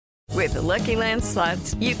With the Lucky Land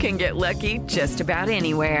Slots, you can get lucky just about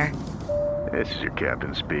anywhere. This is your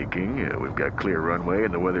captain speaking. We've got clear runway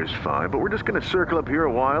and the weather's fine, but we're just going to circle up here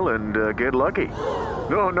a while and get lucky.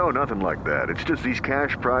 No, nothing like that. It's just these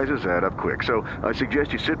cash prizes add up quick. So I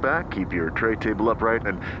suggest you sit back, keep your tray table upright,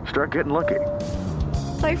 and start getting lucky.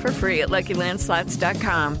 Play for free at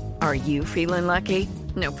LuckyLandSlots.com. Are you feeling lucky?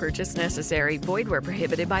 No purchase necessary. Void where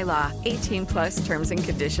prohibited by law. 18+ terms and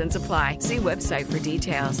conditions apply. See website for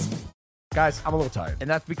details. Guys, I'm a little tired. And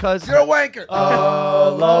that's because... You're a wanker.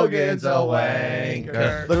 Oh, Logan's a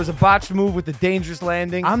wanker. There was a botched move with the dangerous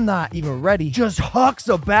landing. I'm not even ready. Just hucks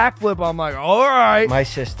a backflip. I'm like, all right. My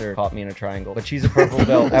sister caught me in a triangle, but she's a purple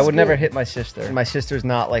belt. I would never hit my sister. My sister's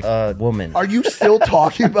not like a woman. Are you still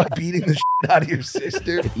talking about beating the shit out of your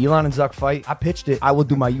sister? If Elon and Zuck fight, I pitched it. I will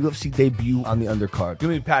do my UFC debut on the undercard. Give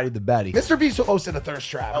me Patty the Batty. MrBeast hosted a thirst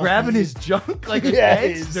trap. Grabbing his junk like a Yes.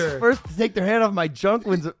 gangster. First to take their hand off my junk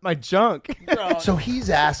wins my junk. So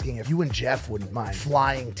he's asking if you and Jeff wouldn't mind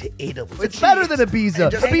flying to Italy. It's better than Ibiza.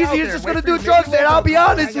 And just hang out Ibiza is there, just wait going to for do you, drugs, maybe and I'll be hang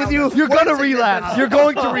honest with out you. there. You're going to Wait a second. relapse. You're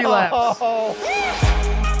going to relapse.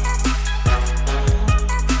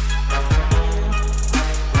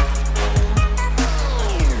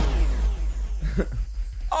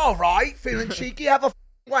 All right, feeling cheeky? Have a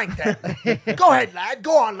wank then. Go ahead, lad.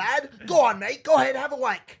 Go on, lad. Go on, mate. Go ahead, have a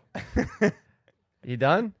wank. You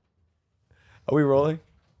done? Are we rolling?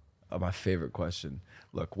 Oh, my favorite question.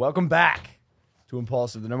 Look, welcome back to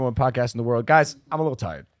Impulsive, the #1 podcast in the world. Guys, I'm a little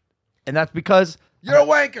tired. And that's because... You're a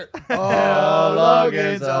wanker. Oh,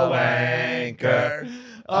 Logan's a wanker.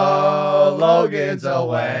 Oh, Logan's a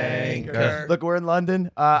wanker. Look, we're in London.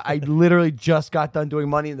 I literally just got done doing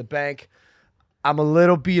Money in the Bank. I'm a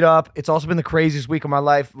little beat up. It's also been the craziest week of my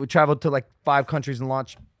life. We traveled to like 5 countries and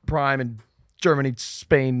launched Prime in Germany,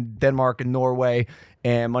 Spain, Denmark, and Norway.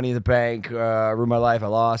 And Money in the Bank ruined my life. I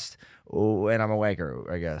lost. Oh, and I'm a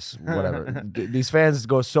wanker, I guess. Whatever. These fans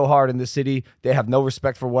go so hard in this city. They have no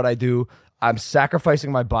respect for what I do. I'm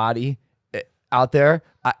sacrificing my body out there.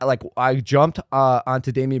 I jumped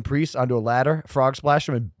onto Damian Priest onto a ladder, frog splashed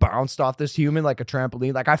him, and bounced off this human like a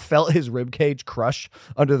trampoline. Like I felt his rib cage crush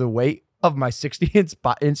under the weight of my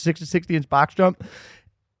 60-inch box jump.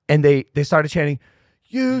 And they started chanting,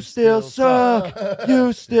 "You still suck.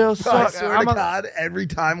 You still suck." I swear to God, every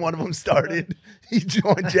time one of them started,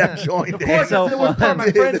 Jeff joined. Of course, So that's the part.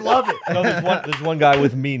 My friends love it. No, there's one guy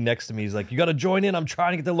with me next to me. He's like, "You got to join in. I'm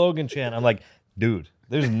trying to get the Logan chant." I'm like, "Dude,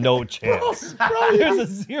 there's no chance. There's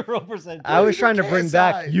a 0%." I was trying to bring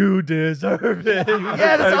back. You deserve it.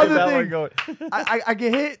 Yeah, that's the other thing. I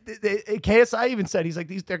get hit. KSI even said, he's like,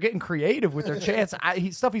 they're getting creative with their chants.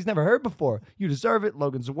 Stuff he's never heard before. You deserve it.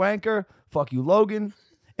 Logan's a wanker. Fuck you, Logan.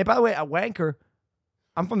 And by the way, a wanker,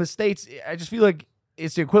 I'm from the States. I just feel like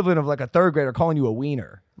it's the equivalent of like a third grader calling you a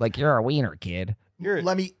wiener. Like, you're a wiener, kid.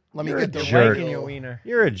 Let me get the jerk. real.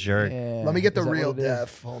 You're a jerk. Yeah. Let me get the Is that real what it is?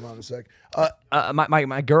 Def. Hold on a sec.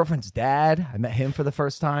 My girlfriend's dad, I met him for the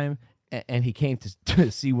first time, and he came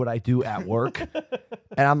to see what I do at work.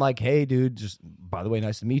 And I'm like, "Hey, dude, just, by the way,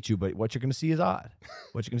 nice to meet you, but what you're going to see is odd.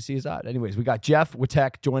 What you're going to see is odd." Anyways, we got Jeff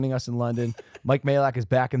Witek joining us in London. Mike Malak is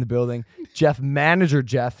back in the building. Manager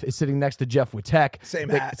Jeff, is sitting next to Jeff Witek. Same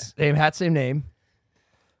hat. Same hat, same name.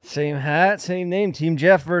 Same hat, same name. Team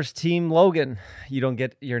Jeff versus Team Logan. You don't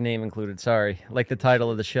get your name included. Sorry. Like the title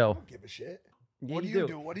of the show. Give a shit. Yeah, What do you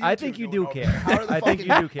do? What do you I do think you doing do over care. there? How are the I think you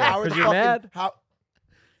fucking- do care. how are Because the you're fucking- mad. How,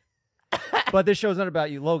 But this show's not about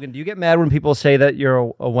you, Logan. Do you get mad when people say that you're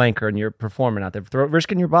a wanker and you're performing out there,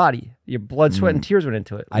 risking your body? Your blood, sweat, and tears went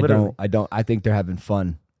into it. Literally. I don't. I think they're having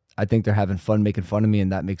fun. I think they're having fun making fun of me,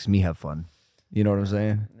 and that makes me have fun. You know what I'm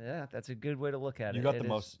saying? Yeah, that's a good way to look at it. You got It the is.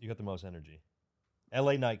 most. You got the most energy.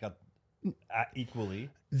 LA Knight got equally.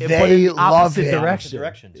 But they in love opposite him. direction.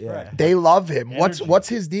 Directions, Yeah. correct. They love him. Energy. What's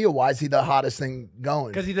his deal? Why is he the hottest thing going?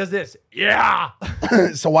 Because he does this. Yeah.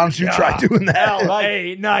 So why don't you try doing that?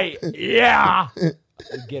 LA Night. Yeah. We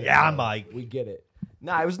get it. Yeah, bro. Mike. We get it.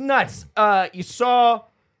 Nah, it was nuts. You saw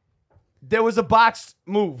there was a botched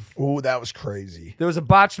move. Ooh, that was crazy. There was a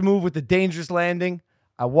botched move with the dangerous landing.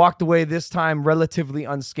 I walked away this time relatively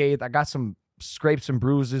unscathed. I got some scrapes and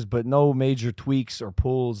bruises, but no major tweaks or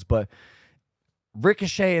pulls. But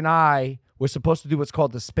Ricochet and I were supposed to do what's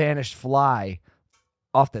called the Spanish fly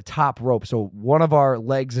off the top rope. So one of our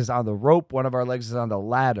legs is on the rope, one of our legs is on the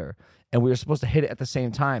ladder, and we were supposed to hit it at the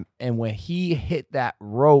same time. And when he hit that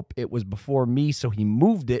rope, it was before me, so he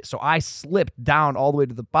moved it. So I slipped down all the way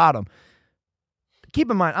to the bottom.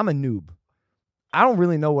 Keep in mind, I'm a noob. I don't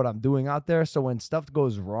really know what I'm doing out there. So when stuff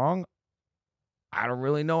goes wrong, I don't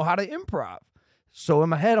really know how to improv. So in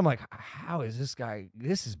my head, I'm like, how is this guy?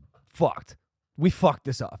 This is fucked. We fucked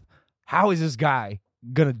this up. how is this guy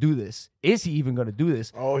gonna do this? Is he even gonna do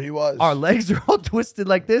this? Oh, he was. Our legs are all twisted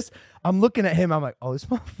like this. I'm looking at him. I'm like, oh, this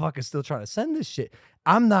motherfucker's still trying to send this shit.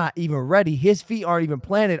 I'm not even ready. His feet aren't even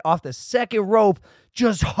planted. Off the second rope,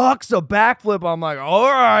 just hucks a backflip. I'm like,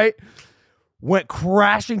 all right. Went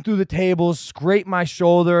crashing through the tables, scraped my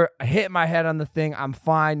shoulder, hit my head on the thing. I'm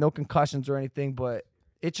fine. No concussions or anything, but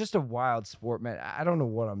it's just a wild sport, man. I don't know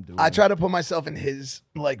what I'm doing. I try to put myself in his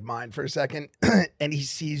like mind for a second, and he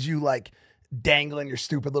sees you like dangling your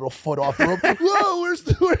stupid little foot off the rope. Whoa, where's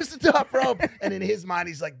the top rope? And in his mind,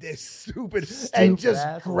 he's like this stupid and just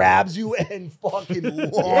asshole. grabs you and fucking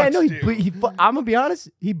launches Yeah, no, you. I'm gonna be honest.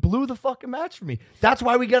 He blew the fucking match for me. That's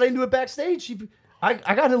why we got into it backstage. I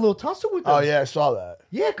got in a little tussle with him. Oh yeah, I saw that.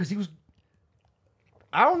 Yeah, because he was.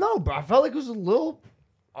 I don't know, but I felt like it was a little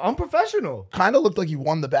unprofessional. Kind of looked like you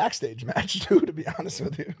won the backstage match too, to be honest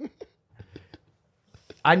with you.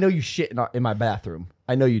 I know you shit in my bathroom.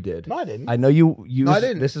 I know you did. No, I didn't. I know you. No, I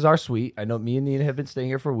didn't. This is our suite. I know me and Nina have been staying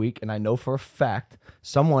here for a week, and I know for a fact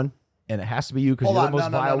someone, and it has to be you because Hold you're on, the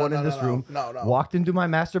most no, vile no, one no, in no, this no, room. no. Walked into my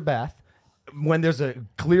master bath when there's a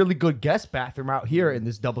clearly good guest bathroom out here in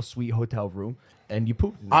this double suite hotel room, and you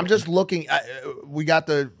pooped. I'm just looking. We got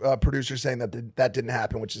the producer saying that didn't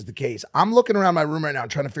happen, which is the case. I'm looking around my room right now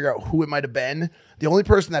trying to figure out who it might have been. The only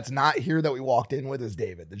person that's not here that we walked in with is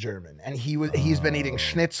David, the German, and he's been eating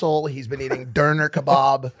schnitzel. He's been eating Döner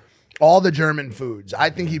kebab, all the German foods. I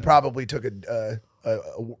think he probably took a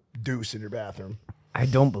deuce in your bathroom. I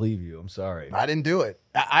don't believe you. I'm sorry. I didn't do it.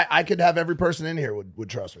 I could have every person in here would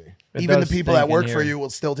trust me. It Even the does people that stink in work for here. you will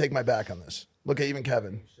still take my back on this. Look at even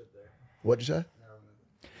Kevin. What'd you say?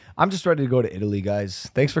 I'm just ready to go to Italy, guys.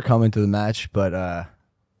 Thanks for coming to the match, but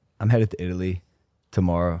I'm headed to Italy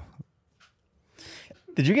tomorrow.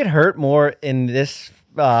 Did you get hurt more in this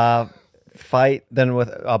fight than with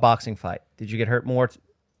a boxing fight? Did you get hurt more,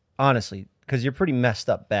 honestly? Because you're pretty messed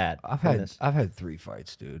up bad. I've had 3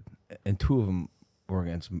 fights, dude, and 2 of them were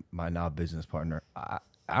against my now business partner. I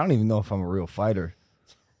don't even know if I'm a real fighter.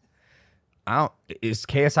 Is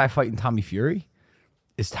KSI fighting Tommy Fury?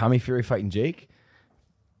 Is Tommy Fury fighting Jake?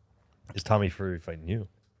 Is Tommy Fury fighting you?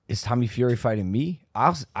 Is Tommy Fury fighting me?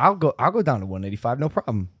 I'll go down to 185, no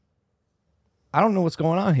problem. I don't know what's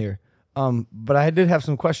going on here. But I did have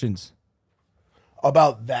some questions.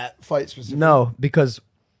 About that fight specifically? No, because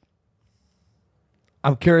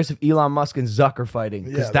I'm curious if Elon Musk and Zuck are fighting,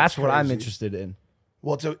 because Yeah, that's that's what I'm crazy. interested in.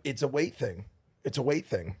 Well, it's a weight thing. It's a weight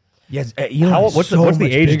thing. Yes, Elon is What's so the much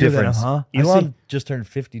age bigger than difference? him, huh? I Elon see- just turned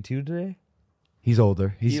 52 today. He's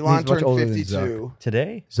older. He's Elon much turned older than 52.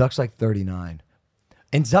 Today? Zuck. Zuck's like 39.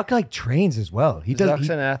 And Zuck like trains as well. He does. Zuck's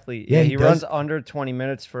he- an athlete. yeah, Yeah, he he does. runs under 20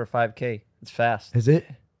 minutes for a 5K. It's fast. Is it?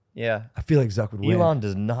 Yeah. I feel like Zuck would win. Elon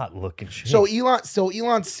does not look in shape. So Elon's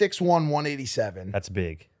 6'1", 187. That's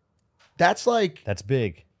big. That's like That's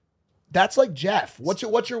big. Jeff. What's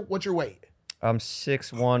your weight? I'm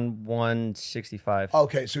 6'1", 165.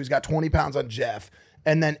 Okay, so he's got 20 pounds on Jeff.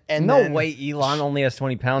 And then No way Elon only has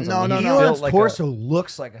 20 pounds No, on no, him. no. He's Elon's built like torso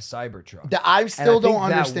looks like a Cybertruck. I still And I think don't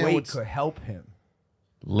that understand weight what's could help him.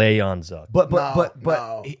 Lay on Zuck. But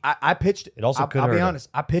No. I pitched it. It also could I'll hurt be him. honest.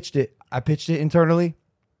 I pitched it internally.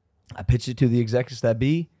 I pitched it to the executives that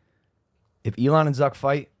be. If Elon and Zuck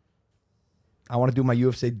fight, I want to do my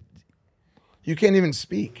UFC. You can't even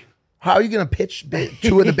speak. How are you going to pitch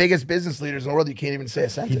 2 of the biggest business leaders in the world? You can't even say a He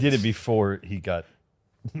sentence. did it before he got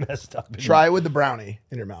messed up. Try it with the brownie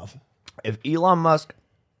in your mouth. If Elon Musk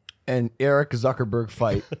and Eric Zuckerberg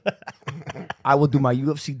fight, I will do my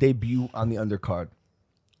UFC debut on the undercard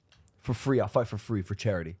for free. I'll fight for free for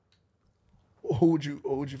charity. Who would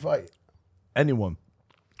you fight? Anyone.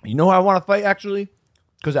 You know who I want to fight actually?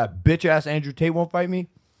 Because that bitch ass Andrew Tate won't fight me.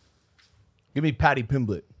 Give me Patty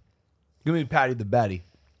Pimblett. Give me Patty the Batty.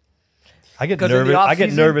 I get 'Cause in the nervous. I get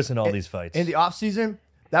offseason- nervous in all these fights. In the offseason,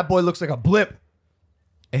 that boy looks like a blip.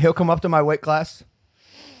 And he'll come up to my weight class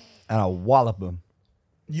and I'll wallop him.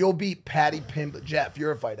 You'll beat Patty Pimblett. Jeff,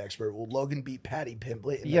 you're a fight expert. Will Logan beat Patty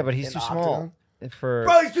Pimblett? Yeah, but he's in too the small. octagon? For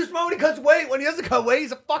Bro, he's too small when he cuts weight. When he doesn't cut weight,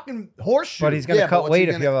 he's a fucking horseshoe. But he's gonna Yeah, but cut what's weight he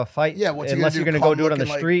if you gonna- have a fight. Yeah, what's he unless gonna you're do, gonna go come do it on the looking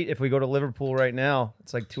like- street. If we go to Liverpool right now,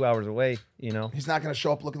 it's like 2 hours away. You know. He's not going to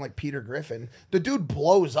show up looking like Peter Griffin. The dude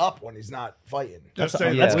blows up when he's not fighting. That's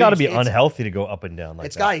Yeah. got to be It's- unhealthy to go up and down like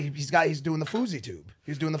It's that. he's doing the Fousey tube.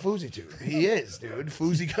 He's doing the Fousey tube. He is, dude.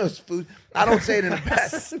 Fousey goes Fousey. I don't say it in a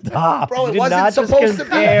best. Stop. Bro, You it did wasn't not just supposed to be.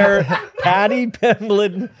 compare Patty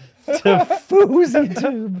Pimblett to Fousey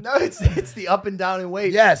Tube. No, it's the up and down in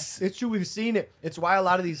weight. Yes. It's true. We've seen it. It's why a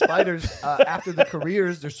lot of these fighters, after their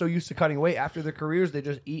careers, they're so used to cutting weight. After their careers, they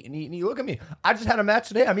just eat and eat and eat. Look at me. I just had a match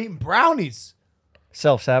today. I'm eating brownies.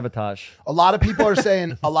 Self-sabotage. A lot of people are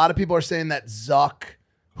saying that Zuck,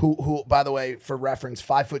 who by the way, for reference,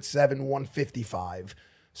 5'7", 155.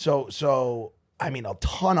 So I mean a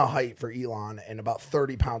ton of height for Elon and about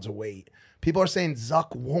 30 pounds of weight. People are saying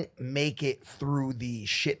Zuck won't make it through the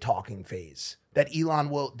shit talking phase. That Elon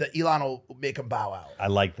will make him bow out. I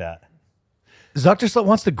like that. Zuck just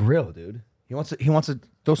wants to grill, dude. He wants to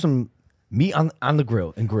throw some meat on the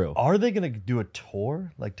grill and grill. Are they gonna do a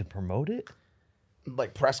tour like to promote it?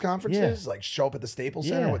 Like press conferences, like show up at the Staples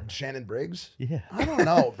Center with Shannon Briggs. Yeah. I don't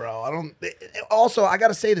know, bro. I don't. Also, I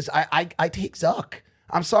gotta say this. I take Zuck.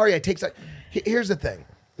 I'm sorry, I take Zuck. Here's the thing.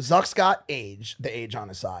 Zuck's got the age on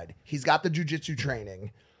his side. He's got the jiu-jitsu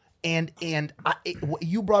training. And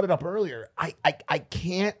you brought it up earlier. I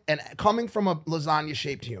can't, and coming from a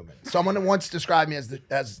lasagna-shaped human, someone once described me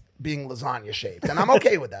as being lasagna-shaped, and I'm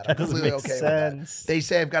okay with that. I'm completely okay with that. They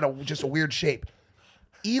say I've got just a weird shape.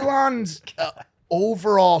 Elon's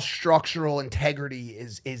overall structural integrity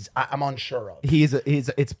is I'm unsure of.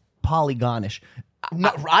 It's polygonish.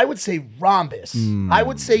 No, I would say rhombus. I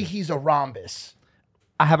would say he's a rhombus.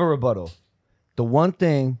 I have a rebuttal. The one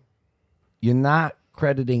thing you're not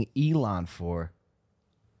crediting Elon for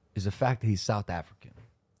is the fact that he's South African.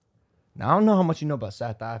 Now, I don't know how much you know about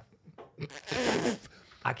South Africa.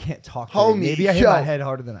 I can't talk to you. Maybe I hit my head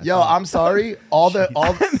harder than I thought. I'm sorry.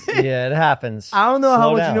 Yeah, it happens. I don't know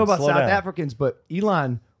how much down, you know about slow South down. Africans, but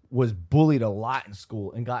Elon was bullied a lot in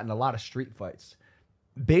school and got in a lot of street fights.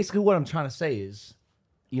 Basically, what I'm trying to say is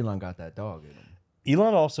Elon got that dog in him.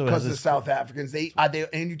 Elon also has Because the this South Africans, they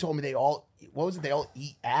and you told me they all, what was it? They all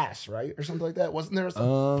eat ass, right, or something like that. Wasn't there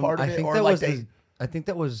some part of I it, think or that like was I think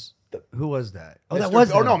that was who was that? Oh, Mr. that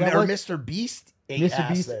was or no, that or was- MrBeast ate Mr. ass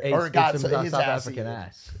Beast there. ate or got some his South ass African eaten.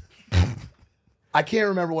 ass. I can't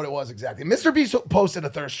remember what it was exactly. MrBeast posted a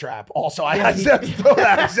thirst trap. Also, I just have to throw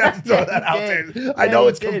that out there. I know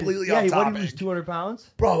it's completely off What, he topic. was 200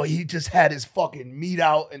 pounds? Bro, he just had his fucking meat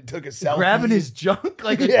out and took a selfie. Grabbing his junk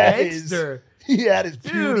like a Yeah, gangster. He had his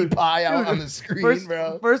puny Dude, pie out dude, on the screen,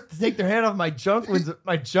 bro. First to take their hand off my junk wins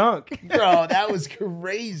my junk. Bro, that was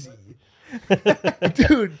crazy.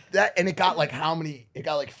 Dude, and it got like how many? It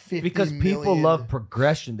got like 50 Because people million. love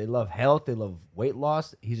progression. They love health. They love weight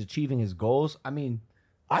loss. He's achieving his goals. I mean,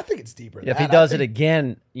 I think it's deeper than If that. he does it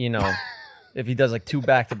again, if he does like 2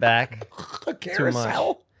 back-to-back, a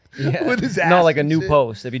carousel yeah. with his ass. No, like a and new shit.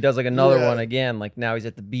 post. If he does like another Yeah. one again, like now he's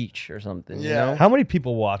at the beach or something. Yeah. You know? How many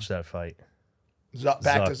people watch that fight?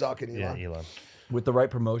 Back to Zuck and Elon. Yeah, Elon. with the right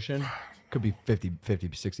promotion, could be 50,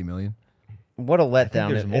 60 million. What a letdown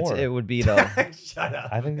there's more. it would be though. Shut up.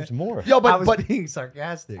 I think there's more. Yo, I was but being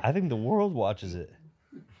sarcastic. I think the world watches it.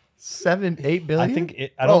 7, 8 billion? I think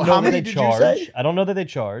I Bro, don't how know that many they did you charge. say? I don't know that they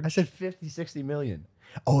charge. I said 50, 60 million.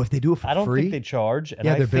 Oh, if they do it for I don't free? think they charge. And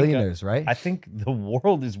Yeah, I they're think, billionaires, right? I think the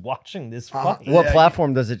world is watching this fight. What Yeah,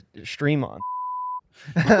 platform does it stream on?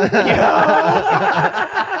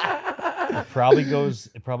 It probably goes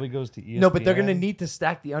to ESPN. No, but they're going to need to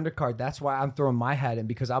stack the undercard. That's why I'm throwing my hat in,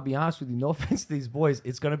 because I'll be honest with you, no offense to these boys,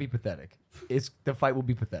 it's going to be pathetic. The fight will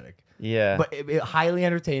be pathetic. Yeah. But highly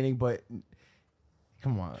entertaining, but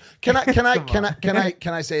come on. can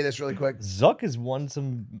I say this really quick? Zuck has won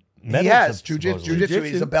some He medals. has jujitsu. Jiu-jitsu.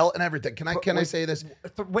 He's a belt and everything. Can I say this?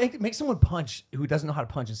 Make someone punch who doesn't know how to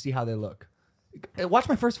punch and see how they look. Watch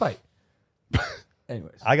my first fight.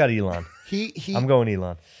 Anyways. I got Elon. He I'm going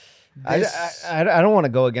Elon. I don't want to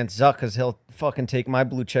go against Zuck because he'll fucking take my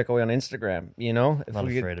blue check away on Instagram. If Not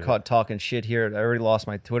we afraid get of caught talking shit here, I already lost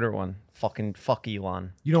my Twitter one. Fucking fuck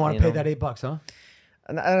Elon. You don't want to pay that $8, huh?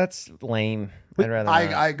 And that's lame. I'd rather not.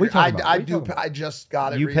 I agree. What are you talking about? I What are you do. talking about? I just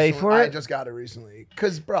got it. You recently. pay for I it? just got it recently.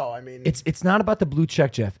 Because, bro, I mean, It's not about the blue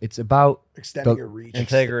check, Jeff. It's about extending the- your reach.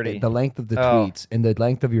 Integrity. the length of the Oh. tweets and the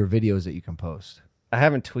length of your videos that you can post. I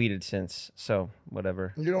haven't tweeted since, so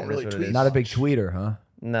whatever. You don't It is really what it tweet. is. Not a big tweeter, huh?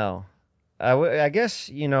 No. I guess,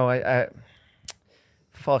 I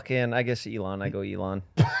fucking, I guess Elon. I go Elon.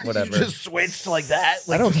 Whatever. You just switched like that.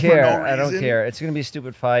 I Like, don't just for care. no I don't reason? care. It's gonna be a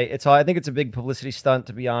stupid fight. I think it's a big publicity stunt,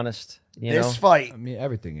 to be honest. You This know, fight I mean,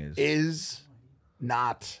 everything is. is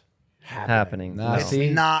not happening. Nah, No. It's see?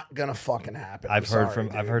 not gonna fucking happen. I've I'm heard sorry,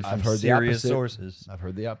 from I've heard the serious opposite. sources. I've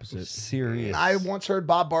heard the opposite. Serious. I once heard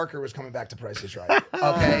Bob Barker was coming back to Price is Right.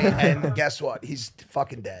 Okay, and guess what? He's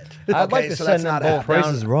fucking dead. I'd like to so that's send them not both happening.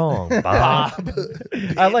 Price is wrong, Bob.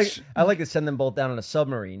 I like to send them both down on a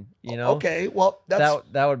submarine. Okay, well that's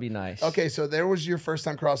that would be nice. okay. So there was your first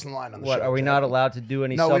time crossing the line on the What show. are we Jeff. not allowed to do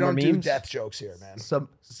any No, we summer don't memes? do death jokes here, man.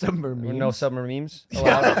 Summer memes. No summer memes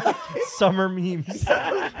allowed. Summer memes.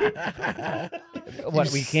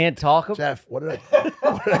 What, we can't talk about? Jeff, what did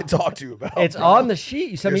I talk to you about? It's on the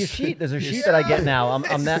sheet. You sent me a sheet. There's a sheet that I get now.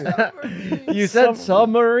 I'm that. You said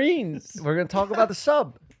submarines. We're gonna talk about the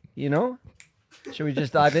sub. You know? Should we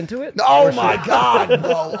just dive into it? Oh my God,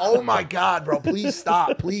 bro. Oh my God, bro. Please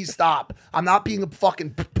stop. Please stop. I'm not being a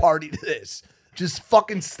fucking party to this. Just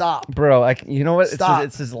fucking stop. Bro, you know what? Stop.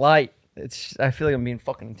 It's his light. I feel like I'm being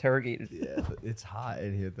fucking interrogated. Yeah, it's hot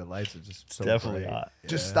in here. The lights are just so Definitely bright. hot.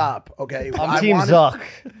 Just stop, okay? I'm Team Zuck.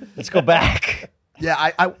 Let's go back.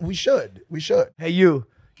 Yeah, we should. We should. Hey, you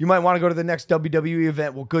might want to go to the next WWE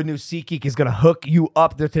event. Well, good news, SeatGeek is going to hook you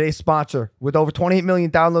up. They're today's sponsor. With over 28 million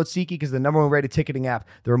downloads, SeatGeek is the #1 rated ticketing app.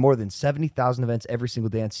 There are more than 70,000 events every single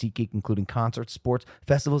day on SeatGeek, including concerts, sports,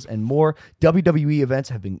 festivals, and more. WWE events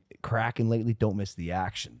have been cracking lately. Don't miss the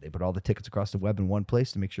action. They put all the tickets across the web in one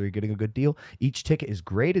place to make sure you're getting a good deal. Each ticket is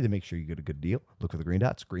graded to make sure you get a good deal. Look for the green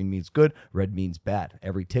dots. Green means good. Red means bad.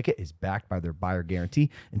 Every ticket is backed by their buyer guarantee.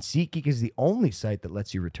 And SeatGeek is the only site that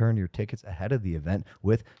lets you return your tickets ahead of the event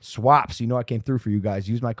with swaps. You know I came through for you guys.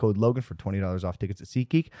 Use my code Logan for $20 off tickets at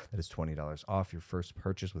SeatGeek. That is $20 off your first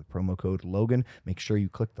purchase with promo code Logan. Make sure you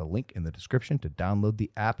click the link in the description to download the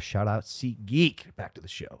app. Shout out SeatGeek. Back to the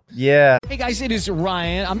show. Yeah. Hey guys, it is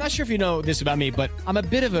Ryan. I'm not sure if you know this about me, but I'm a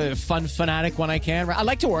bit of a fun fanatic when I can. I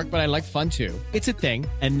like to work, but I like fun too. It's a thing.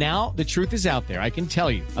 And now the truth is out there. I can tell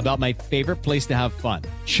you about my favorite place to have fun.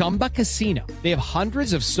 Chumba Casino. They have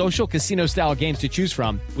hundreds of social casino style games to choose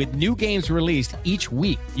from with new games released each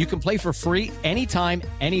week. You can play for free anytime,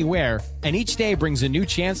 anywhere. And each day brings a new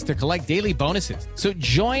chance to collect daily bonuses. So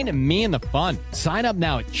join me in the fun. Sign up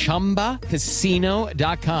now at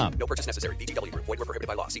ChumbaCasino.com. No purchase necessary. VGW Group. Void where prohibited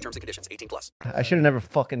by law. See terms and conditions. 18+. I should have never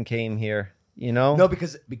fucking came here. You know? No,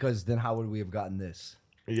 because then how would we have gotten this?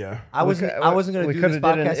 Yeah. I wasn't going to do this coulda did it in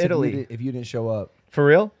podcast Italy. if you didn't show up. For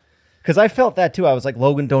real? Because I felt that too. I was like,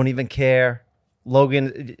 Logan, don't even care.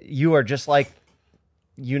 Logan, you are just like,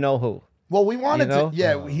 you know who. Well, we wanted You know? to.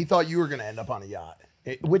 Yeah, he thought you were going to end up on a yacht,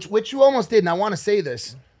 which you almost did. And I want to say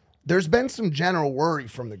this: there's been some general worry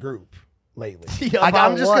from the group lately. Yeah, I'm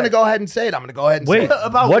about just what? going to go ahead and say it. I'm going to go ahead and Wait, say it.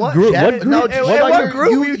 About what what? group? Jeff? What group? No, Hey, just what shut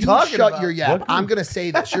group you, are you talking shut about? your yap. I'm going to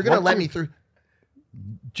say this. You're going to let me through.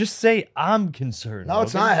 Just say I'm concerned. No,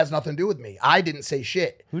 it's Logan. not. It has nothing to do with me. I didn't say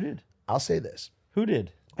shit. Who did? I'll say this. Who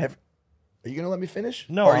did? Are you going to let me finish?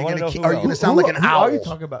 No, Or are I you wanna gonna know who Are you going to else. sound like an Who owl? are you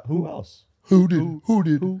talking about? Who else? Who did? Who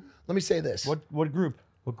did? Let me say this. What group?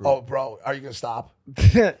 What group? Oh, bro, are you going to stop?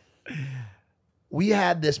 We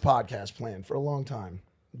had this podcast planned for a long time.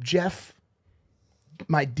 Jeff,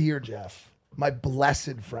 my dear Jeff, my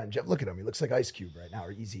blessed friend Jeff. Look at him. He looks like Ice Cube right now,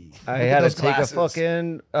 or Easy. I had to take a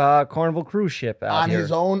fucking Carnival cruise ship out on here.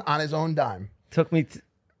 his own dime. Took me.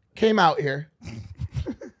 Came out here.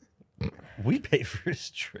 We paid for his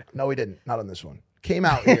trip. No, we didn't. Not on this one. Came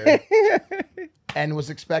out here and was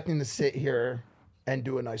expecting to sit here and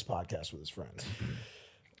do a nice podcast with his friends.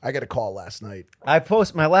 I got a call last night.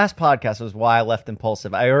 My last podcast was why I left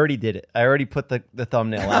Impulsive. I already did it. I already put the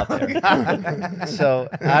thumbnail out there. So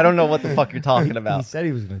I don't know what the fuck you're talking He about. said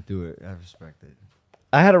he was going to do it. I respect it.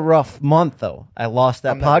 I had a rough month though. I lost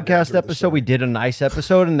that I'm never gonna podcast do this episode. story. We did a nice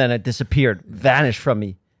episode and then it disappeared, vanished from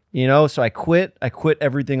me. You know, so I quit. I quit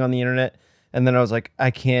everything on the internet. And then I was like,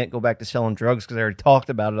 I can't go back to selling drugs because I already talked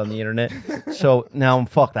about it on the internet. So now I'm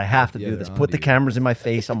fucked. I have to do this. they're Put on the you. cameras in my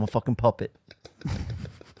face. I'm a fucking puppet.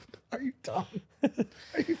 Are you done?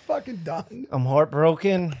 Are you fucking done? I'm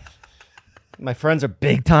heartbroken. My friends are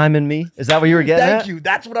big time in me. Is that what you were getting Thank at? you.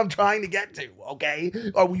 That's what I'm trying to get to, okay?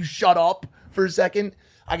 Or will you shut up for a second?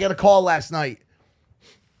 I got a call last night.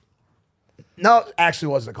 No, actually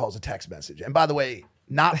it wasn't a call. It was a text message. And by the way,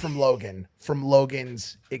 not from Logan, from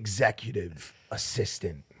Logan's executive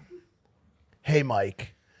assistant. Hey,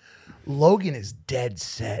 Mike. Logan is dead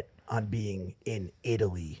set on being in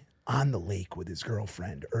Italy on the lake with his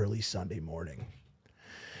girlfriend early Sunday morning.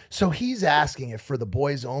 So he's asking if for the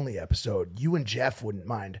Boys Only episode, you and Jeff wouldn't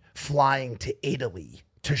mind flying to Italy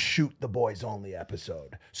to shoot the Boys Only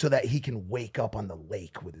episode so that he can wake up on the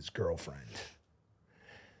lake with his girlfriend.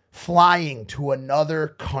 Flying to another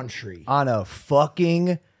country. On a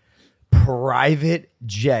fucking private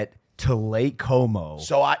jet to Lake Como.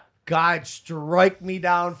 So God, strike me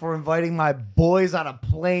down for inviting my boys on a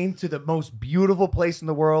plane to the most beautiful place in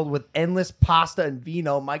the world with endless pasta and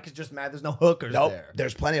vino. Mike is just mad there's no hookers nope, there.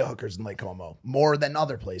 there's plenty of hookers in Lake Como. More than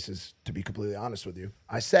other places, to be completely honest with you.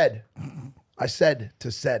 I said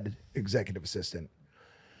to said executive assistant,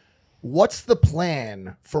 what's the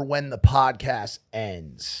plan for when the podcast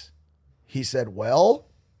ends? He said, well,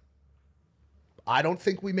 I don't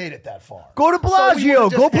think we made it that far. Go to So we Bellagio.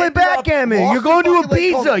 would've Go just play ended up backgammon. lost You're the going to fucking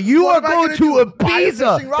Lake Ibiza. Como. You What are am I going gonna to do? Buy a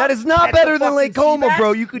Ibiza. fishing rod? That is not Catch better the than Lake fucking sea Como, bass?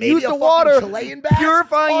 bro. You could Maybe use a the fucking water, Chilean bass?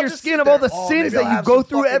 purifying I'll your just skin sit of all there. the Oh, sins maybe that I'll you have go some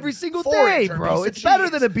through fucking every single forage day, or a bro. piece It's of better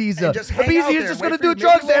cheese than Ibiza. and just hang out Ibiza, you're there, just wait going to for your do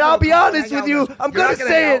drugs maybe there. I'll be local honest hang out with you. there. I'm You're going not to gonna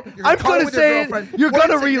say hang it. out. You're I'm gonna going with to your say it. girlfriend. You're We're going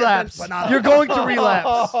to insignificant, relapse. but not You're us. going to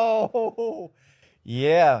relapse. Oh,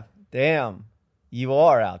 yeah. Damn. You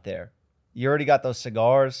are out there. You already got those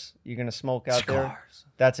cigars you're going to smoke out there.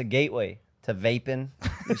 That's a gateway to vaping.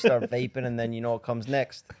 You start vaping, and then you know what comes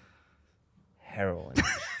next. Heroin.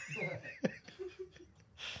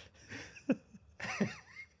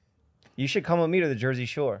 You should come with me to the Jersey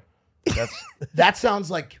Shore. That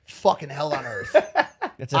sounds like fucking hell on earth.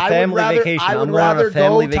 It's a family vacation. I would I'm rather rather a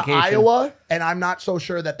family go vacation. to Iowa, and I'm not so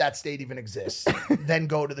sure that state even exists, than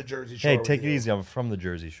go to the Jersey Shore. Hey, with take it you. easy. I'm from the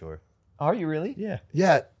Jersey Shore. Are you really? Yeah.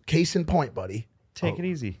 Yeah, case in point, buddy. Take it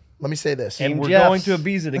easy. Let me say this. And we're Jeffs. going to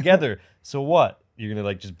Ibiza together. So what? You're going to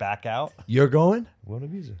like just back out? You're going? We're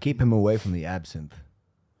going to Ibiza. Keep him away from the absinthe.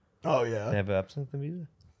 Oh They yeah. have absinthe in Ibiza?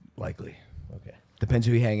 Likely. Okay. Depends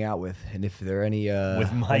who you hang out with, and if there are any. With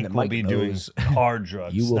one Mike, that we'll be doing knows, hard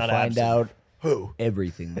drugs. You will not find absinthe. out Who?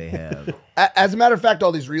 everything they have. As a matter of fact,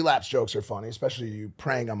 all these relapse jokes are funny, especially you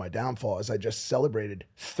preying on my downfall. As I just celebrated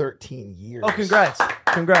 13 years. Oh, congrats!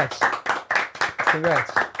 Congrats!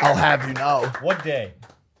 Congrats! I'll have you know, What day?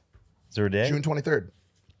 Is there a day? June 23rd.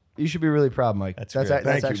 You should be really proud, Mike. That's That's great.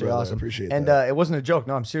 Thank you, actually brother. I awesome. appreciate and that. it wasn't a joke.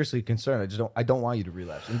 No, I'm seriously concerned. I don't want you to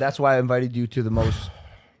relapse, and that's why I invited you to the most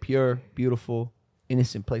pure, beautiful,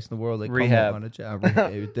 innocent place in the world. Like Rehab. On a job.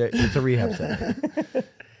 It's a rehab center.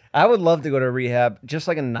 I would love to go to rehab, just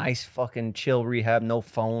like a nice fucking chill rehab, no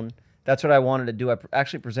phone. That's what I wanted to do. I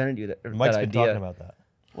actually presented you that, Mike's that been idea talking about that.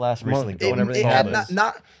 last recently. month. Going everything it-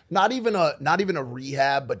 home. not even a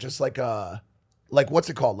rehab, but just like a what's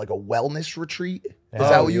it called? Like a wellness retreat? Is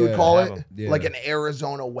that what you would yeah, call have it? 'em. Yeah. Like an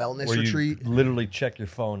Arizona wellness Where retreat? you literally check your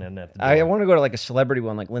phone and at the door. I want to go to like a celebrity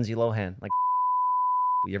one, like Lindsay Lohan. Like,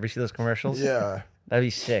 you ever see those commercials? Yeah. That'd be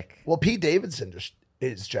sick. Well, Pete Davidson just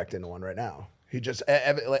is checked into one right now. He just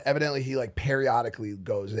evidently he like periodically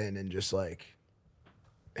goes in and just like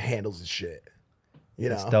handles his shit. You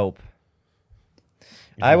know, It's dope.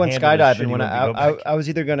 If I you went handle this skydiving shit, you when wouldn't go back. I was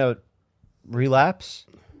either gonna relapse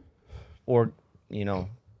or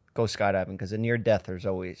go skydiving, because a near death is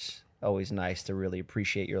always nice to really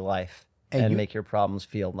appreciate your life And and you- make your problems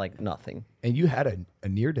feel like nothing. And you had a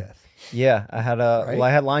near death. Yeah, I had I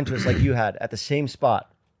had line twists like you had at the same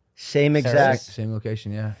spot, same exact. Same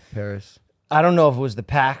location. Yeah, Paris. I don't know if it was the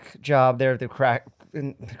pack job there, the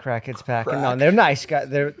crackheads packing. No, they're nice guys.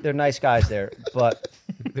 They're nice guys there, but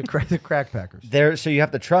The crack packers. so you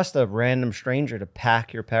have to trust a random stranger to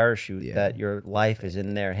pack your parachute. That your life is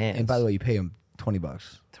in their hands. And by the way, you pay them $20.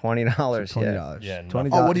 $20. $20. Yeah, $20.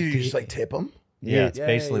 oh, what do you just like tip him? Yeah, it's Yeah,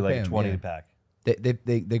 basically you pay like 'em, 20 yeah. to pack.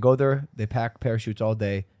 They go there, they pack parachutes all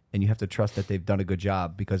day, and you have to trust that they've done a good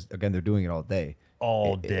job because again they're doing it all day.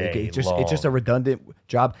 All day It's just a long. redundant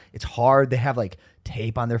job. It's hard. They have like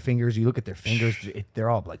tape on their fingers. You look at their fingers; they're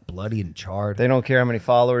all like bloody and charred. They don't care how many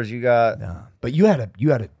followers you got. But you had a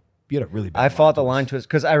really bad I fought the line twist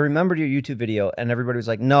because I remembered your YouTube video, and everybody was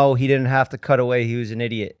like, "No, he didn't have to cut away. He was an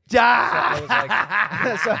idiot." So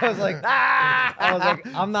I was like,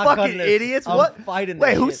 I'm not Fucking cutting this. idiots! I'm What? fighting this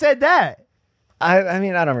Wait, who shit. said that? I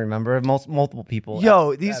mean, I don't remember. Multiple people.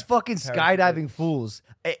 Yo, these fucking skydiving fools.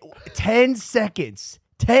 10 seconds.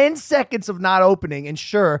 10 seconds of not opening. And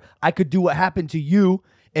sure, I could do what happened to you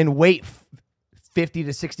and wait 50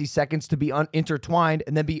 to 60 seconds to be intertwined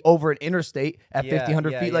and then be over an interstate at Yeah,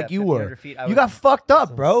 1,500 yeah, feet yeah, like you were. 1,500 feet. I You was- got fucked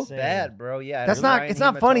up, bro. Bad, bro. Yeah, That's not. It's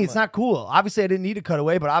not funny. It's not cool. Obviously, I didn't need to cut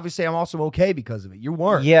away, but obviously, I'm also okay because of it. You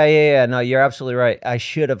weren't. Yeah. No, you're absolutely right. I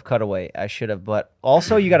should have cut away. I should have, but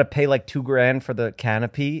also you got to pay like $2,000 for the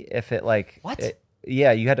canopy if it like. What?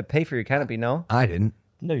 Yeah, you had to pay for your canopy. No, I didn't.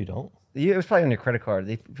 No, you don't. it was probably on your credit card.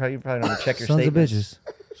 They probably don't check your Sons of statements. bitches.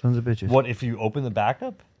 Sons of bitches. What if you open the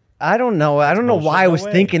backup? I don't know. I don't know bullshit. why I No was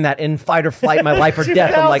way. thinking that in fight or flight, my life or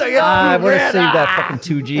death. I'm like, I would have saved that fucking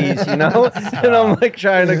 2 G's, you know? And I'm like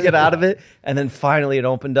trying to get out of it. And then finally it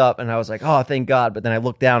opened up and I was like, oh, thank God. But then I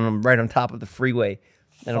looked down and I'm right on top of the freeway.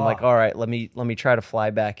 And I'm like, all right, let me try to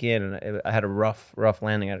fly back in. And I had a rough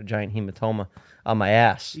landing. I had a giant hematoma on my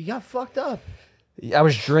ass. You got fucked up. I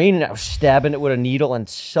was draining. I was stabbing it with a needle and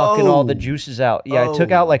sucking all the juices out. Yeah, I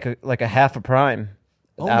took out like a half a prime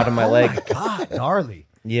out of my leg. Oh God, gnarly.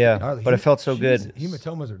 Yeah, Gnarly. but it felt so good.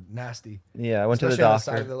 Hematomas are nasty. Yeah, I went to the Especially on the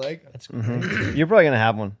side doctor. of the leg. That's You're probably gonna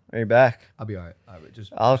have one. Are you back? I'll be all right.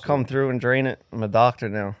 Just I'll come through and drain it. I'm a doctor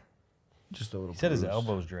now. just a little. He said his bruise.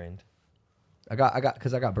 elbow's drained. I got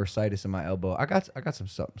because I got bursitis in my elbow. I got some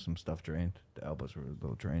stuff drained. The elbows were a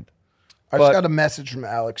little drained. I just got a message from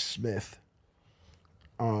Alex Smith.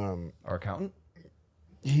 Our accountant.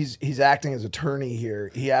 He's acting as attorney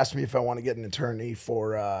here. He asked me if I want to get an attorney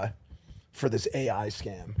for this AI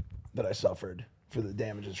scam that I suffered, for the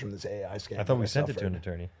damages from this AI scam. I thought we sent it to an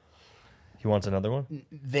attorney. He wants another one?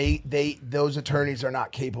 Those attorneys are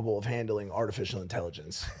not capable of handling artificial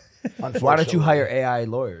intelligence. Why don't you hire AI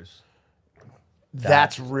lawyers?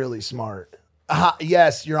 That's really smart.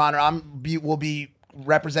 Yes, Your Honor. Will be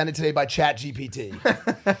represented today by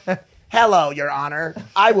ChatGPT. Hello, Your Honor.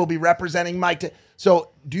 I will be representing Mike. So,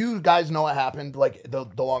 do you guys know what happened? Like the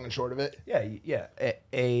long and short of it? Yeah.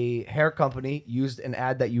 A hair company used an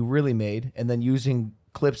ad that you really made, and then using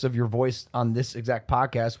clips of your voice on this exact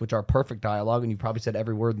podcast, which are perfect dialogue, and you probably said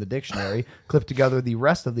every word in the dictionary, clipped together the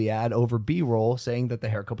rest of the ad over B-roll saying that the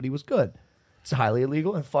hair company was good. It's highly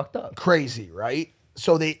illegal and fucked up. Crazy, right?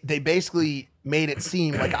 So they basically made it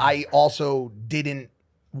seem like I also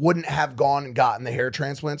wouldn't have gone and gotten the hair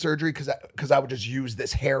transplant surgery because I would just use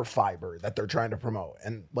this hair fiber that they're trying to promote.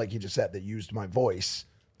 And like you just said, they used my voice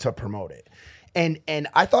to promote it. And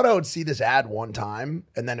I thought I would see this ad one time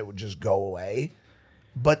and then it would just go away.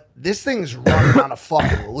 But this thing's running on a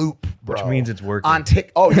fucking loop, bro. Which means it's working. On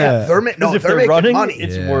oh yeah, they're making running, money.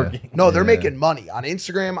 It's working. No, they're making money on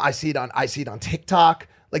Instagram. I see it on TikTok.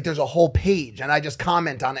 Like there's a whole page, and I just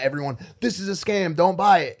comment on everyone. This is a scam. Don't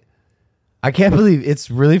buy it. I can't believe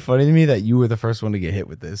it's really funny to me that you were the first one to get hit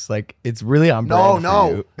with this. Like it's really on brand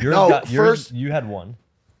for you. Yours, you had one.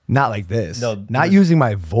 Not like this. No, not using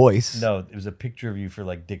my voice. No, it was a picture of you for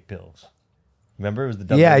like dick pills. Remember, it was the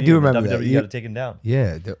WWE. Yeah, I do remember that. You got it taken down.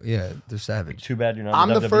 Yeah, they're savage. Too bad you're not. I'm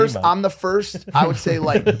the the WWE first. mount. I'm the first. I would say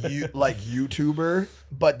like YouTuber,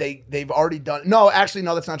 but they've already done. No, actually,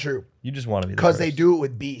 no, that's not true. You just want to be because they do it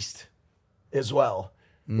with Beast as well.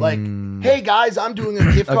 Like, hey guys, I'm doing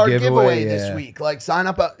a gift card giveaway this week. Like, sign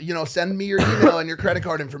up. Send me your email and your credit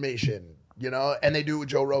card information. And they do it with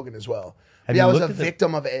Joe Rogan as well. I was a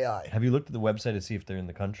victim of AI. Have you looked at the website to see if they're in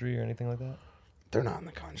the country or anything like that? They're not in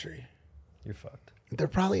the country. You're fucked. They're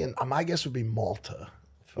probably in. My guess would be Malta.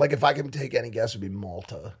 Like, if I can take any guess, it would be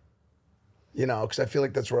Malta. Because I feel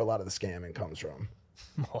like that's where a lot of the scamming comes from.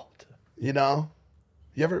 Malta. Is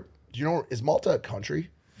Malta a country?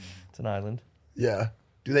 It's an island. Yeah.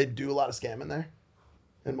 Do they do a lot of scamming there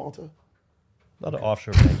in Malta? A lot of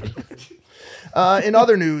offshore banking. In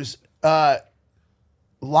other news, Lionel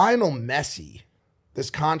Messi, this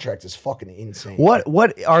contract is fucking insane. What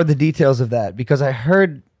are the details of that? Because I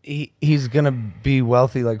heard he's gonna be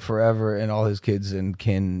wealthy like forever, and all his kids and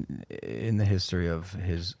kin in the history of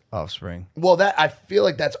his offspring. Well, that I feel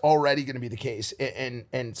like that's already going to be the case,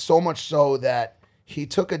 and so much so that he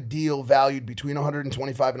took a deal valued between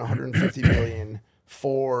 125 and 150 million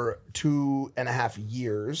for 2.5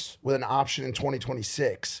 years with an option in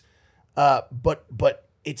 2026. But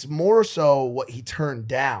it's more so what he turned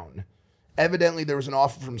down. Evidently, there was an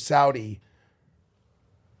offer from Saudi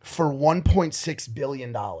for $1.6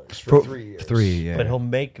 billion for 3 years. But he'll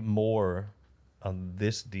make more on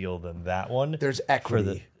this deal than that one. There's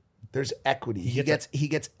equity. There's equity. He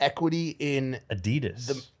gets equity in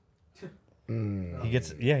Adidas. He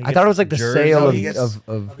gets I thought it was like the sale of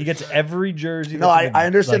he gets every jersey. No, I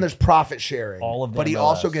understand there's profit sharing. All of them, but he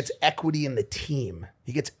also gets equity in the team.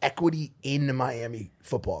 He gets equity in the Miami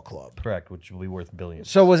Football Club. Correct, which will be worth billions.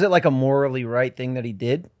 So was it like a morally right thing that he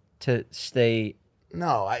did to stay?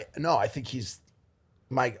 No, I think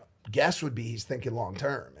my guess would be he's thinking long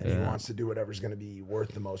term and he wants to do whatever's going to be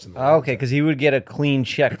worth the most in the okay, because he would get a clean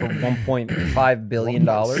check for $1.5 billion.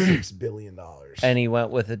 $6 billion. And he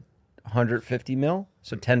went with a 150 mil,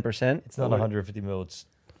 so 10%. It's not 150 mil.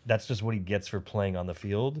 That's just what he gets for playing on the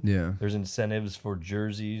field. Yeah. There's incentives for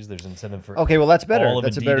jerseys. There's incentive for well, that's better. all of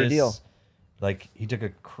That's Adidas. a better deal. Like, he took a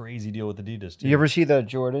crazy deal with Adidas too. You ever see the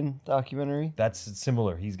Jordan documentary? That's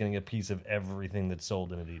similar. He's getting a piece of everything that's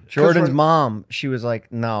sold in Adidas. Jordan's mom, she was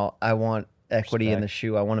like, "No, I want equity in Respect. the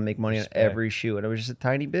shoe. I want to make money on every shoe." And it was just a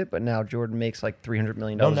tiny bit, but now Jordan makes like $300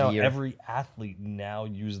 million a year. Every athlete now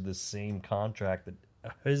uses the same contract that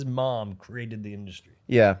his mom created the industry.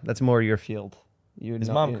 Yeah, that's more your field.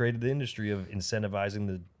 His mom created the industry of incentivizing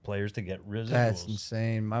the players to get residuals. That's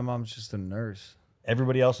insane. My mom's just a nurse.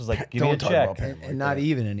 Everybody else was like, give me a check. And not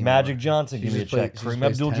even anymore. Magic Johnson, give me a check. She Kareem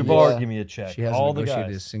plays Abdul-Jabbar, tennis. give me a check. She hasn't All the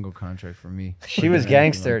negotiated a guys. single contract for me. She was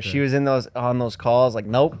gangster. She was in on those calls like,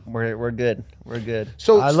 "Nope, we're good. We're good."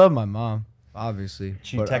 So I love my mom, obviously.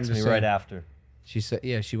 She but I'm texted just me saying- right after. She said,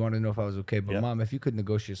 "Yeah, she wanted to know if I was okay." But Yep. Mom, if you could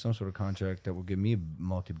negotiate some sort of contract that would give me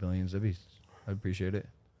multi-billions, I'd appreciate it.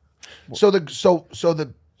 So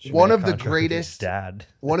the one of the contract with his greatest Dad.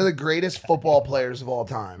 one of the greatest football players of all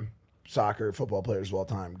time, soccer football players of all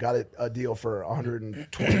time, got a deal for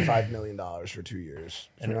 $125 million for 2 years.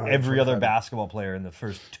 And every other basketball player in the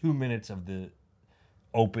first 2 minutes of the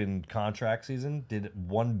open contract season did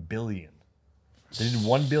 $1 billion. They did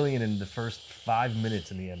 $1 billion in the first 5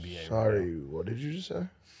 minutes in the NBA. Sorry, what did you just say?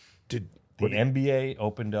 The NBA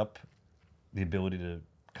opened up the ability to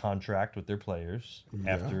contract with their players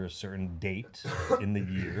after a certain date in the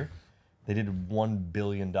year. They did $1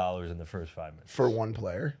 billion in the first 5 minutes. For one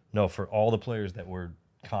player? No, for all the players that were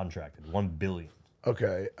contracted. $1 billion.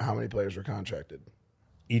 Okay, how many players were contracted?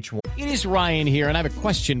 Each one. It is Ryan here, and I have a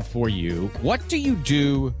question for you. What do you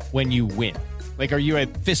do when you win? Like, are you a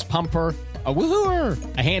fist pumper, a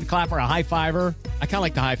woohooer, a hand clapper, a high fiver? I kind of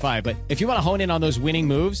like the high five, but if you want to hone in on those winning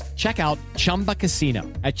moves, check out Chumba Casino.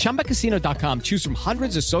 At ChumbaCasino.com, choose from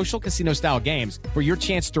hundreds of social casino-style games for your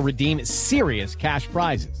chance to redeem serious cash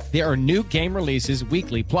prizes. There are new game releases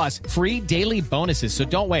weekly, plus free daily bonuses. So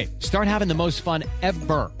don't wait. Start having the most fun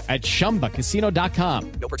ever at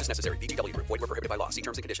ChumbaCasino.com. No purchase necessary. VGW Group. Void where prohibited by law. See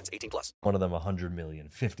terms and conditions. 18+. One of them 100 million,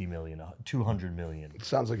 50 million, 200 million. It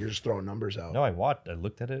sounds like you're just throwing numbers out. No, I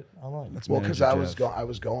looked at it online. Well, because I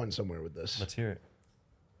was going somewhere with this. Let's hear it.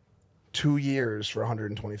 2 years for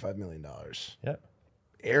 $125 million. Yep.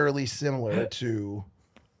 Eerily similar to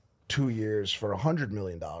 2 years for $100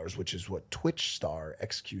 million, which is what Twitch star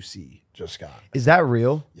XQC just got. Is that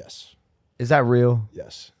real? Yes. Is that real?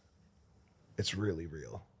 Yes. It's really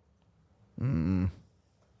real. I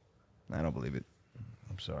don't believe it.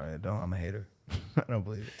 I'm sorry. I don't. I'm a hater. I don't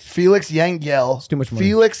believe it. Felix Langel. It's too much money.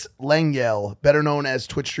 Felix Langel, better known as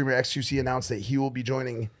Twitch streamer XQC, announced that he will be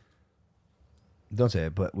joining Don't say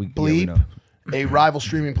it, but we Bleep, know. a rival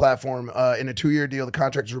streaming platform, in a 2-year deal. The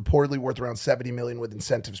contract is reportedly worth around $70 million, with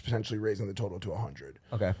incentives potentially raising the total to $100.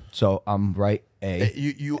 Okay, so I'm right. A.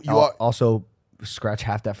 You I'll are also scratch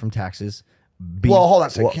half that from taxes. B. well. Hold on,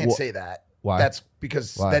 so you can't say that. Why? That's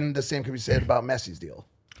because Why? then the same could be said about Messi's deal.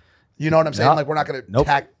 You know what I'm saying? No. Like we're not going to Nope.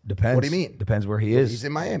 tax. Depends. What do you mean? Depends where he is. He's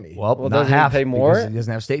in Miami. Well, Well, not doesn't he half pay more? because he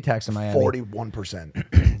doesn't have state tax in Miami.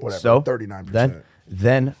 41%. Whatever. So 39%.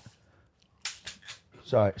 Then.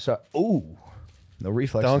 Sorry. Ooh, no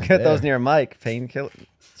reflex. Don't get those near a mic. Painkiller.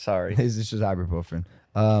 Sorry. This is just ibuprofen.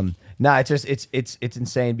 Nah, it's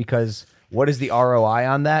insane because what is the ROI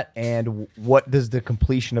on that, and what does the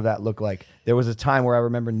completion of that look like? There was a time where I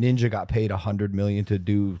remember Ninja got paid $100 million to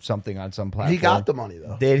do something on some platform. He got the money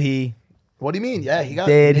though. Did he? What do you mean? Yeah, he got.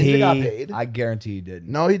 Did Ninja he? got paid. I guarantee he did.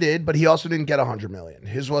 No, he did, but he also didn't get $100 million.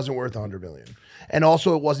 His wasn't worth $100 million, and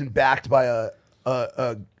also it wasn't backed by a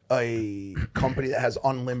company that has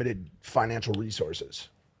unlimited financial resources.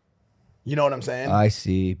 You know what I'm saying? I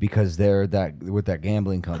see, because they're with that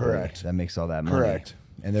gambling company. Correct. That makes all that money. Correct.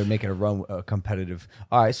 And they're making a run competitive.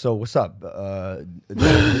 All right, so what's up?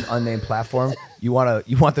 This unnamed platform. You want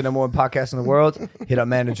the #1 podcast in the world? Hit up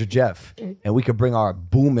manager Jeff, and we could bring our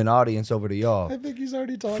booming audience over to y'all. I think he's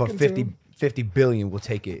already talking For 50 billion, we'll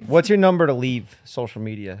take it. What's your number to leave social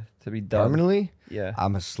media to be done? Permanently? Yeah.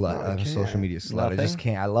 I'm a slut. I'm a social media slut. I Nothing? just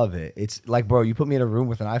can't. I love it. It's like, bro, you put me in a room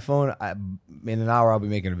with an iPhone, in an hour I'll be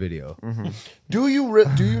making a video. Mm-hmm. Do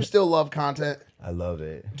you still love content? I love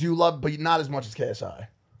it. Do you love, but not as much as KSI?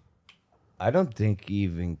 I don't think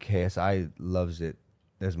even KSI loves it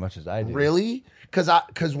as much as I do. Really? Because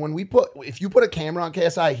if you put a camera on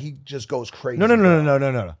KSI, he just goes crazy.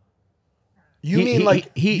 No. You mean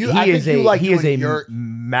like he I think is you a like he is doing a your-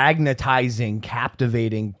 magnetizing,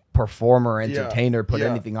 captivating performer, entertainer. Put yeah.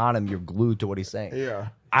 anything on him, you're glued to what he's saying. Yeah.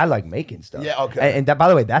 I like making stuff. Yeah, okay. And that, by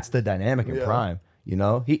the way, that's the dynamic in Yeah. Prime. You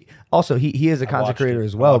know, he is a content watched creator it.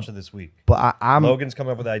 as I well. watched it this week. But I'm Logan's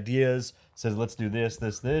coming up with ideas. Says let's do this.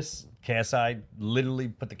 KSI literally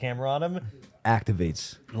put the camera on him,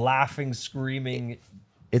 activates. laughing, screaming.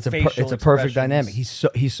 It's a facial perfect expressions. dynamic.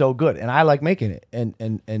 He's so good, and I like making it. And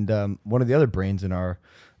one of the other brains in our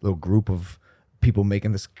little group of people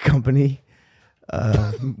making this company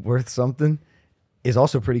worth something is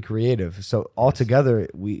also pretty creative. So altogether,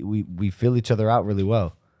 we fill each other out really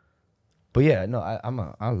well. But yeah, no,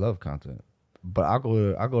 I love content, but I'll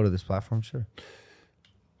go to this platform, sure,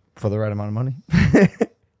 for the right amount of money.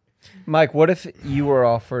 Mike, what if you were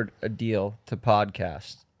offered a deal to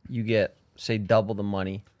podcast? You get, say, double the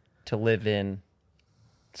money to live in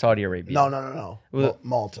Saudi Arabia. No. Well-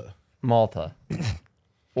 Malta. Malta.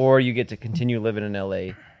 Or you get to continue living in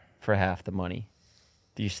LA for half the money.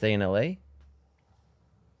 Do you stay in LA?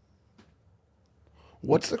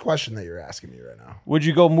 What's the question that you're asking me right now? Would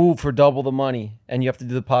you go move for double the money and you have to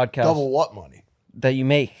do the podcast Double what money? that you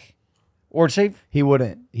make? Or say He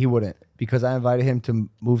wouldn't because I invited him to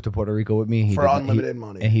move to Puerto Rico with me. He For did not- unlimited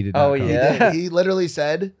money. And he did not Oh, come. yeah. He literally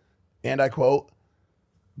said, and I quote,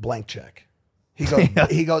 blank check. He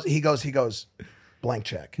goes, blank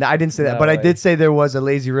check. No, I didn't say that, No but I way. did say there was a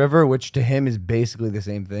lazy river, which to him is basically the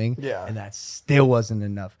same thing. Yeah. And that still wasn't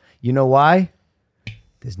enough. You know why?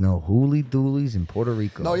 There's no hooly doolies in Puerto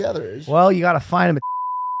Rico. No, yeah, there is. Well, you got to find them at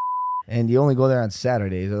and you only go there on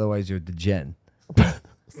Saturdays, otherwise you're degen.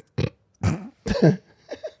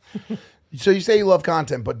 So you say you love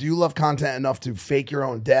content, but do you love content enough to fake your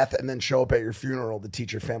own death and then show up at your funeral to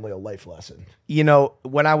teach your family a life lesson? You know,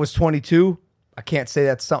 when I was 22, I can't say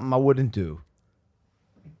that's something I wouldn't do.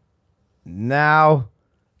 Now,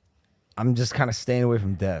 I'm just kind of staying away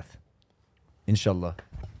from death. Inshallah.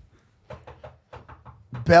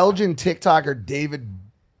 Belgian TikToker David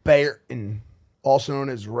Baerten, also known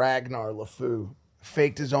as Ragnar LeFou,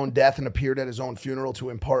 faked his own death and appeared at his own funeral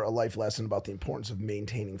to impart a life lesson about the importance of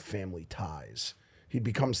maintaining family ties. He'd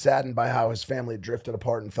become saddened by how his family had drifted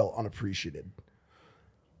apart and felt unappreciated.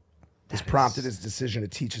 This prompted his decision to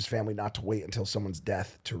teach his family not to wait until someone's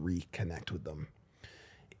death to reconnect with them.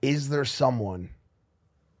 Is there someone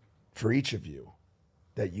for each of you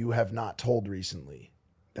that you have not told recently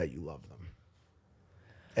that you love them?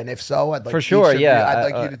 And if so, I'd like For each sure, of you- yeah. I'd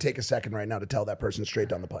like you to take a second right now to tell that person straight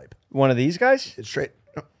down the pipe. One of these guys? It's straight.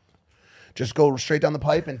 No. Just go straight down the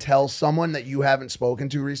pipe and tell someone that you haven't spoken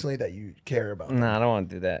to recently that you care about. No, I don't want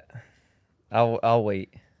to do that. I'll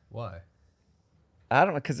wait. Why? I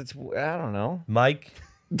don't know, because I don't know. Mike,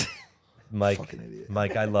 Fucking idiot.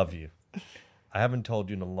 Mike, I love you. I haven't told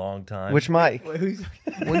you in a long time. Which Mike? Wouldn't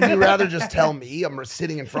you rather just tell me? I'm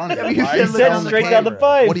sitting in front of you. you Why are you said telling the straight down the camera?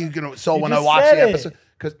 pipe. What are you gonna? So You when I just watch said the it. episode,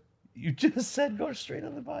 because You just said go straight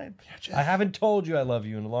on the pipe. I haven't told you I love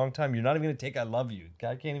you in a long time. You're not even going to take I love you.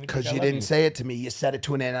 I can't even take I you love didn't say it to me, you said it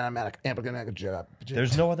to an animatic job.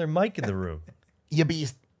 There's no other mic in the room. You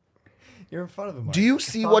beast. You're in front of him. Do you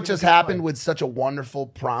see what just happened with such a wonderful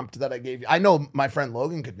prompt that I gave you? I know my friend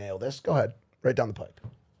Logan could nail this. Go ahead, right down the pipe.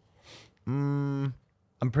 I'm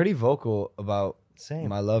pretty vocal about Same.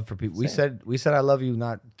 my love for people. We said I love you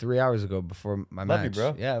not 3 hours ago before my Love you, match.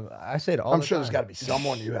 bro. Yeah, I say it all I'm the sure time. there's got to be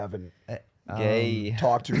someone you haven't Gay.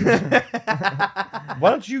 talked to. recently. Why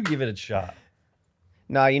don't you give it a shot?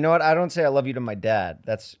 No, you know what? I don't say I love you to my dad.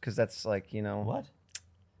 That's because that's like, you know. What?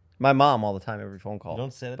 My mom all the time, every phone call. You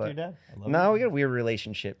don't say that to your dad? I love No, you. we got a weird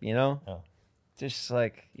relationship, you know? Oh. Just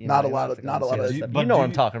like, you Not know, a you lot don't of- have to not a go lot and of- say stuff. But You know do what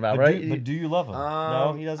I'm talking about, right? But do you love him?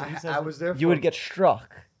 No, he doesn't. He says I was there. You would get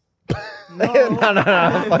struck. no. no,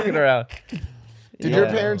 I'm fucking around. Did your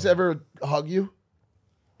Yeah. parents ever hug you?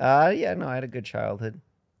 Yeah, no, I had a good childhood.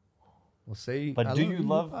 We'll say. But I do you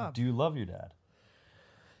Pop. love? Do you love your dad?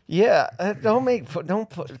 Yeah,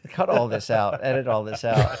 cut all this out. Edit all this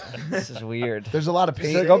out. This is weird. There's a lot of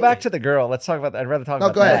pain. So go back to the girl. Let's talk about that. I'd rather talk No,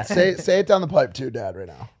 about go ahead. that. Say it down the pipe too, Dad, right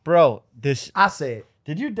now. Bro, this, I say it.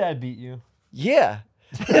 Did your dad beat you? yeah.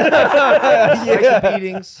 Yeah.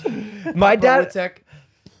 Beatings. My dad, Tech.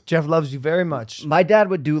 Jeff loves you very much. my dad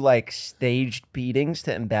would do like staged beatings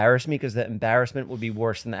to embarrass me because the embarrassment would be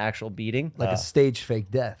worse than the actual beating. Like a stage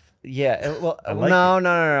fake death. Yeah, well, like no.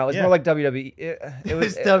 It was Yeah. more like WWE. It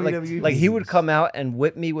was It's like, WWE. like he would come out and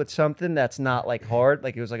whip me with something that's not like hard.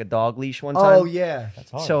 Like it was like a dog leash one time. Oh yeah.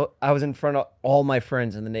 That's hard. So I was in front of all my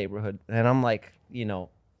friends in the neighborhood, and I'm like, you know,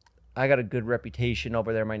 I got a good reputation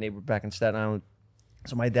over there. My neighbor back in Staten Island.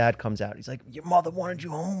 So my dad comes out. He's like, "Your mother wanted you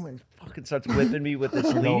home," and fucking starts whipping me with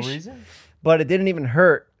this For no leash. reason. But it didn't even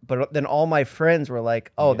hurt. But then all my friends were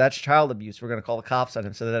like, "Oh, that's child abuse. We're gonna call the cops on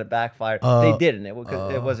him." So then it backfired. They didn't. It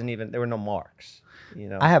wasn't even. There were no marks. You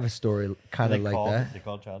know. I have a story kind They of like called. that. They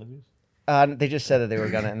called child abuse. They just said that they were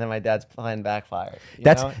gonna, and then my dad's plan backfired. You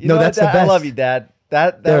That's- know? You no, know what, that's the Dad? I love best. you, Dad.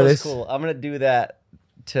 That There it was is. cool. I'm gonna do that.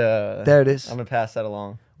 There it is. I'm gonna pass that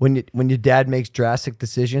along. When your dad makes drastic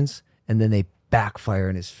decisions and then they backfire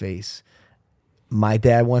in his face. My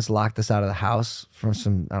dad once locked us out of the house from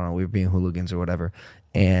some, I don't know, we were being hooligans or whatever,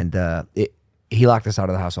 and he locked us out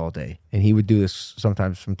of the house all day. And he would do this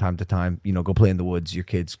sometimes from time to time. You know, go play in the woods, your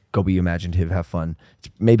kids, go be imaginative, have fun. It's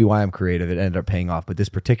maybe why I'm creative. It ended up paying off. But this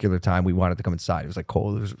particular time, we wanted to come inside. It was like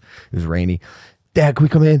cold. It was rainy. Dad, can we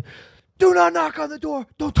come in? Do not knock on the door.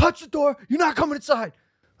 Don't touch the door. You're not coming inside.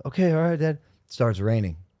 Okay, all right, Dad. It starts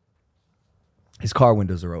raining. His car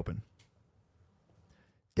windows are open.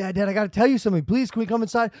 Dad, I got to tell you something. Please, can we come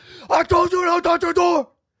inside? I told you don't touch the door.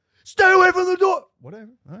 Stay away from the door. Whatever.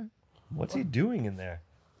 All right. What's he doing in there?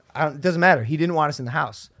 It doesn't matter. He didn't want us in the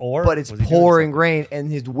house. Or but it's was he doing pouring something? rain,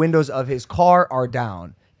 and his windows of his car are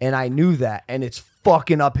down. And I knew that, and it's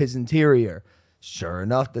fucking up his interior. Sure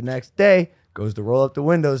enough, the next day, Goes to roll up the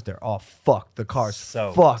windows. They're all fucked. The car's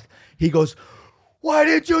So- fucked. He goes, why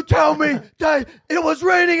didn't you tell me that it was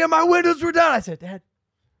raining and my windows were down? I said, Dad,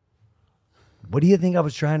 what do you think I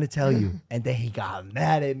was trying to tell you? And then he got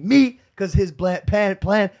mad at me because his plan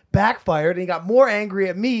backfired, and he got more angry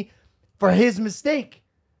at me for his mistake.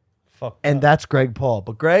 Fuck. And that's Greg Paul.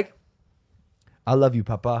 But Greg, I love you,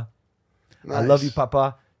 Papa. I love you,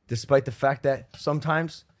 Papa, despite the fact that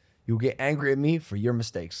sometimes you'll get angry at me for your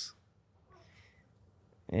mistakes.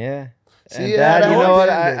 Yeah. See, And yeah, Dad, that you know would what?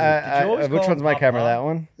 be Did you always Which call one's him my Papa? camera? That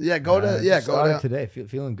one? Yeah, go to go Started to today,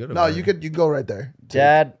 feeling good No, about you it. could go right there.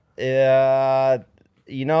 Dad,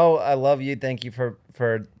 you know I love you. Thank you for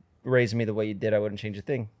raising me the way you did. I wouldn't change a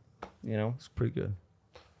thing. You know? It's pretty good.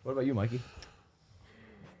 What about you, Mikey?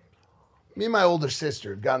 Me and my older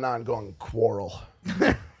sister have got an ongoing quarrel.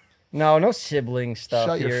 No sibling stuff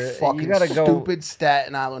Shut here. your fucking You gotta go. stupid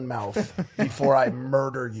Staten Island mouth before I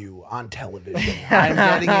murder you on television. I'm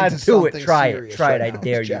getting into Do something it. Try serious it. Try it. right I now.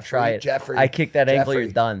 dare you. Jeffrey, Try it. Jeffrey. I kick that ankle, Jeffrey,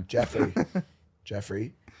 you're done.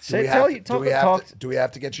 Jeffrey. Say- Do we tell have you- to- talk- do we have talk- to- do we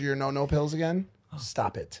have to get you your no pills again?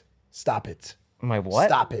 Stop it. Stop it. My what?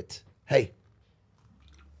 Stop it. Hey,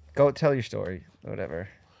 Go tell your story. Whatever.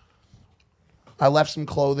 I left some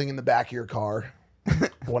clothing in the back of your car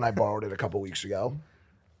when I borrowed it a couple weeks ago.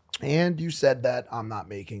 And you said that I'm not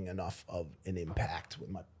making enough of an impact with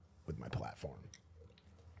my platform.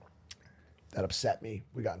 That upset me.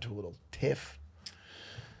 We got into a little tiff.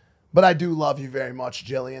 But I do love you very much,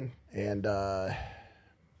 Jillian. And the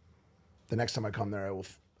next time I come there,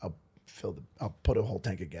 I'll put a whole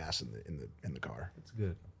tank of gas in the car. That's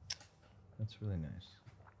good. That's really nice.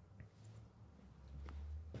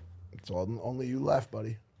 It's only you left,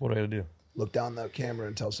 buddy. What do I gotta do? Look down the camera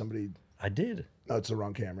and tell somebody. I did. No, it's the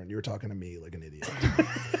wrong camera, and you were talking to me like an idiot.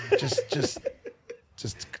 just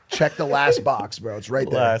check the last box, bro. It's right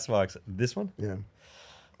there. Last box. This one? Yeah.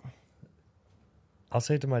 I'll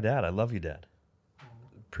say it to my dad. I love you, Dad.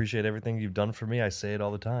 Appreciate everything you've done for me. I say it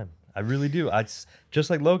all the time. I really do. Just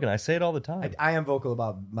like Logan, I say it all the time. I am vocal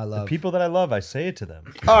about my love. People that I love, I say it to them.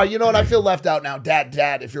 Oh, you know what? I feel left out now,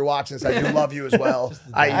 Dad. If you're watching this, I do love you as well.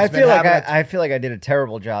 I feel like I did a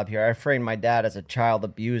terrible job here. I framed my dad as a child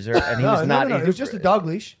abuser, and he was not. No, it was just a dog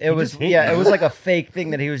leash. It was it was like a fake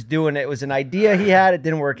thing that he was doing. It was an idea he had. It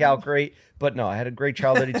didn't work out great, but no, I had a great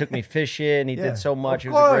childhood. He took me fishing. He did so much. He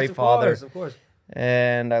was a great father. Of course.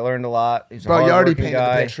 And I learned a lot. He's a Bro, you already hardworking painted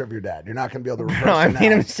guy. the picture of your dad. You're not going to be able to reverse No, I it now.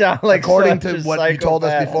 made him sound like according such to a what you told us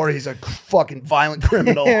psychopath. before, he's a fucking violent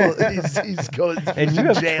criminal. he's going And you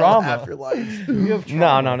to have jail trauma. half your life. No.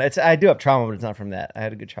 I do have trauma, but it's not from that. I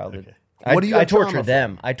had a good childhood. Okay. What do you I have trauma tortured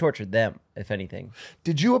them. I tortured them, if anything.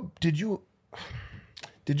 Did you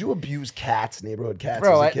abuse cats, neighborhood cats,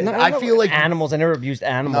 Bro, as a kid? I feel like animals. I never abused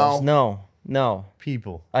animals. No.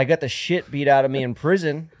 People. I got the shit beat out of me in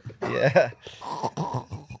prison. Yeah.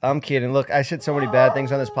 I'm kidding. Look, I said so many bad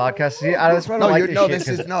things on this podcast. See, that's why I don't like this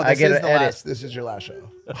shit. I get an edit. This is your last show.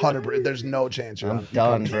 100%. There's no chance you're I'm on.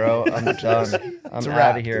 done, bro. I'm done. I'm It's a out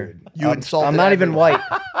wrap, of here. dude. You insulted I'm not even everyone.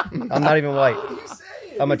 white. I'm not even white.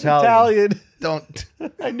 I'm Italian. Italian. Don't,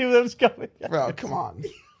 I knew that was coming. bro. Come on.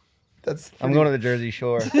 That's. I'm going to the Jersey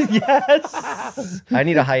Shore. Yes. I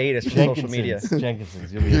need a hiatus from social media.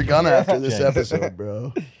 Jenkinson's. You'll be You're gonna after this Jenkins. episode,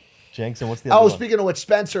 bro. Jenks, and what's the other Oh, one? speaking of which,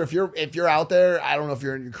 Spencer, if you're out there, I don't know if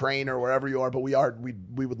you're in Ukraine or wherever you are, but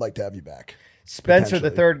we would like to have you back. Spencer, the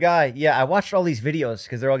Potentially. third guy. Yeah, I watched all these videos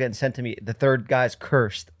because they're all getting sent to me. The third guy's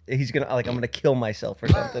cursed. He's gonna I'm gonna kill myself or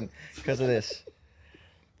something because of this.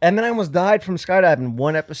 And then I almost died from skydiving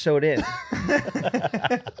 1 episode in.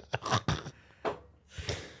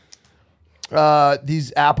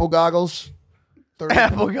 These Apple goggles.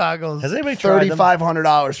 Apple goggles. Has anybody tried them?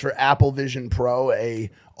 $3,500 for Apple Vision Pro,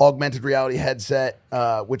 a augmented reality headset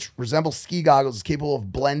which resembles ski goggles, is capable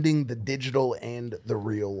of blending the digital and the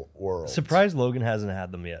real world. Surprised Logan hasn't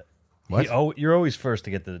had them yet. What? You're always first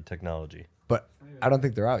to get the technology. But I don't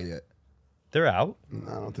think they're out yet. They're out.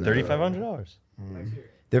 I don't think they're- $3,500.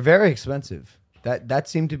 They're very expensive. That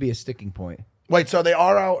seemed to be a sticking point. Wait, so they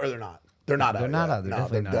are out or they're not? They're not out. They're not yet. out. They're No,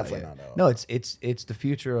 definitely not definitely out. not out. No, it's the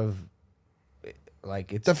future of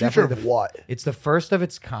it's The future definitely of what? It's the first of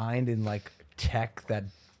its kind in like tech that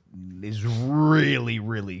is really,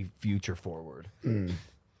 really future forward.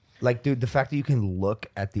 Like, dude, the fact that you can look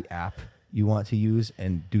at the app you want to use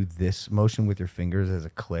and do this motion with your fingers as a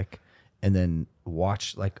click, and then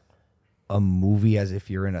watch like a movie as if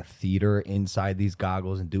you're in a theater inside these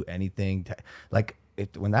goggles and do anything.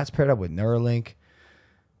 When that's paired up with Neuralink,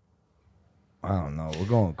 I don't know. We're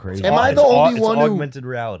going crazy. Am I the only it's one who? augmented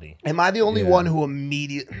reality? Am I the only Yeah. one who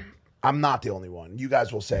immediately? I'm not the only one. You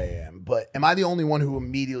guys will say I am, but am I the only one who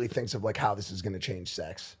immediately thinks of like how this is going to change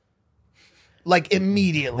sex? Like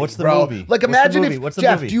immediately. What's the bro. movie? Like What's the imagine movie? if What's the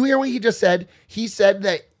Jeff, movie? do you hear what he just said? He said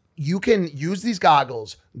that you can use these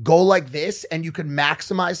goggles, go like this, and you can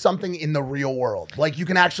maximize something in the real world. Like you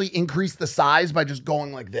can actually increase the size by just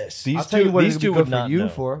going like this. I'll tell you what these it'd two be would good for not you know.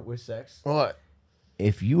 for with sex. What?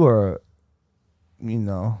 If you are,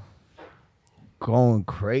 going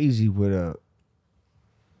crazy with a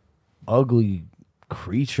ugly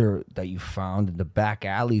creature that you found in the back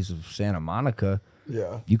alleys of Santa Monica,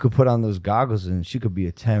 Yeah. you could put on those goggles and she could be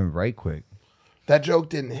a 10 right quick. That joke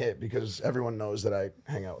didn't hit because everyone knows that I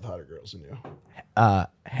hang out with hotter girls than you.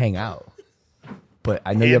 Hang out. But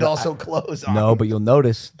I know you And have also clothes on. No, but you'll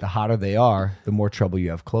notice the hotter they are, the more trouble you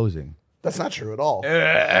have closing. That's not true at all.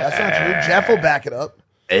 That's not true. Jeff will back it up.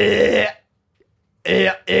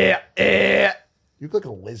 You look like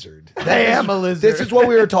a lizard. I am a lizard. This is what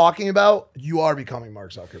we were talking about. You are becoming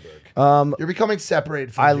Mark Zuckerberg. You're becoming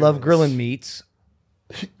separated from I love humans. grilling meats.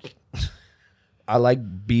 I like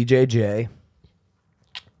BJJ.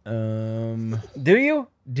 Do you?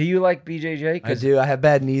 Do you like BJJ? I do. I have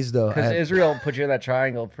bad knees though. Because Israel put you in that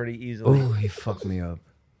triangle pretty easily. Oh, he fucked me up.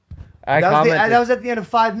 I That commented. was at the end of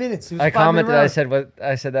 5 minutes. It was I 5 minute commented. I round. said what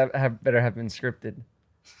I said that better have been scripted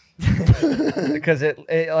because it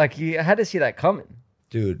like you had to see that coming.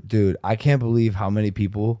 Dude, I can't believe how many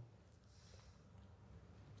people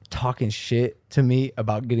talking shit to me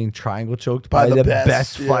about getting triangle choked by the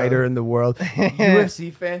best yeah. fighter in the world.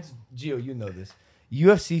 UFC fans, Gio, you know this.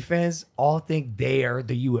 UFC fans all think they are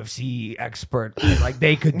the UFC expert. And, like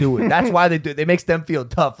they could do it. That's why they do it. It makes them feel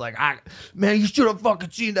tough. Like, man, you should have fucking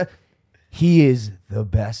seen that. He is the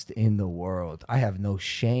best in the world. I have no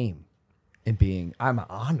shame in being. I'm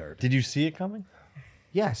honored. Did you see it coming?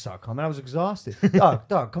 Yeah, I saw it coming. I was exhausted.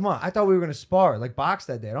 Dog, come on. I thought we were going to spar, like box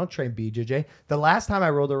that day. I don't train BJJ. The last time I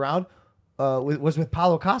rolled around was with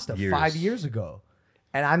Paulo Costa 5 years ago.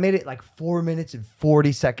 And I made it like 4 minutes and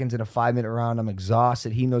 40 seconds in a 5 minute round. I'm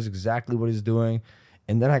exhausted. He knows exactly what he's doing.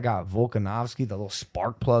 And then I got Volkanovski, the little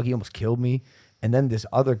spark plug. He almost killed me. And then this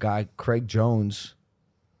other guy, Craig Jones,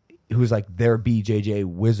 who's like their BJJ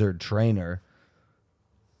wizard trainer,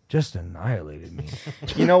 just annihilated me.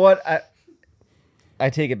 You know what? I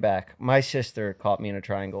take it back. My sister caught me in a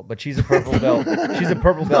triangle, but she's a purple belt. She's a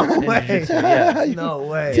purple belt in jiu-jitsu. Yeah. No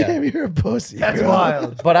way. Damn, you're a pussy. That's girl.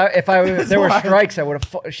 wild. But if there were strikes, I would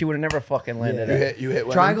have. She would have never fucking landed it. You hit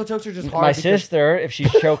women? Triangle chokes are just hard. My because- sister, if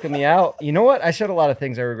she's choking me out, you know what? I said a lot of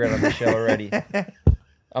things I regret on the show already.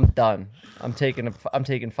 I'm done. I'm taking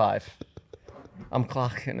 5. I'm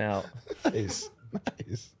clocking out. Nice.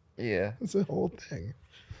 Yeah. That's the whole thing.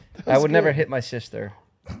 I would never hit my sister.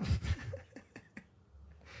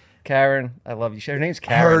 Karen, I love you. Her name's Her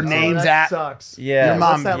Karen. name's that at. sucks. Yeah. Your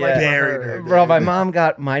mom What's that like buried for her? her. Bro, my mom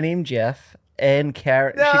got my name Jeff and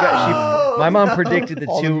Karen. My mom predicted the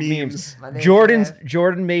All two the memes. My name's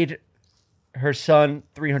Jordan made her son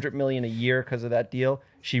 $300 million a year because of that deal.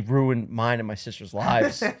 She ruined mine and my sister's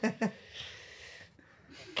lives.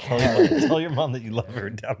 Tell your mom that you love her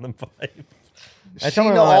down the pipe. I tell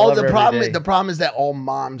my know mom I all love the her every problem. day. The problem is that all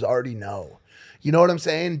moms already know. You know what I'm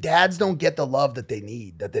saying? Dads don't get the love that they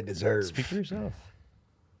need, that they deserve. Speak for yourself.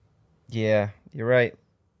 Yeah, you're right.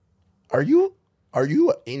 Are you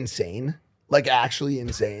insane? Like actually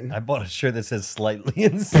insane? I bought a shirt that says slightly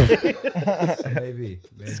insane. Maybe.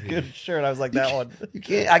 Good shirt. I was like, that one.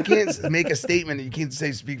 I can't make a statement and you can't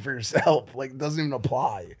say speak for yourself. Like it doesn't even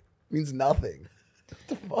apply. It means nothing. What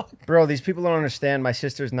the fuck? Bro, these people don't understand. My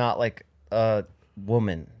sister's not like a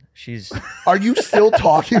woman. She's Are you still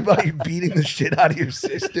talking about you beating the shit out of your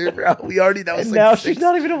sister, bro? We already that was And like now 6 she's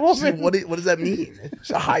not even a woman. What does that mean? It's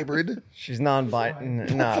a hybrid. she's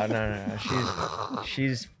non-binary. No.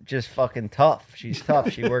 She's just fucking tough. She's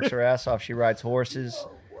tough. She works her ass off. She rides horses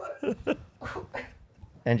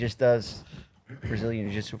and just does Brazilian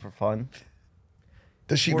jiu-jitsu for fun.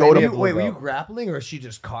 Does she go to? Wait, were you grappling or she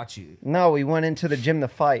just caught you? No, we went into the gym to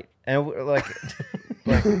fight, and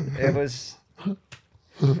it was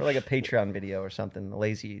for like a Patreon video or something, a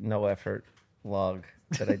lazy, no effort vlog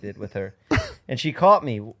that I did with her, and she caught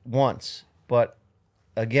me once. But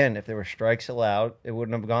again, if there were strikes allowed, it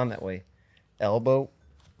wouldn't have gone that way. Elbow,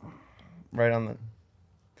 right on the.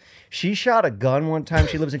 She shot a gun one time.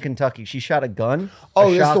 She lives in Kentucky. She shot a gun.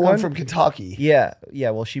 Oh, a that's the one shotgun. from Kentucky. Yeah.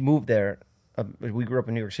 Well, she moved there. We grew up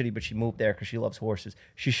in New York City, but she moved there because she loves horses.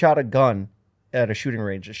 She shot a gun at a shooting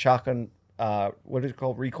range, a shotgun. What is it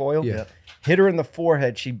called? Recoil. Yeah. Hit her in the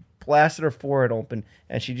forehead. She blasted her forehead open,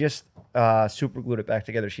 and she just super glued it back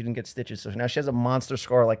together. She didn't get stitches, so now she has a monster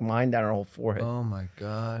scar like mine down her whole forehead. Oh my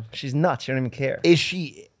god. She's nuts. She don't even care. Is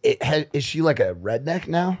she like a redneck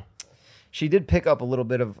now? She did pick up a little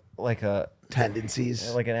bit of like a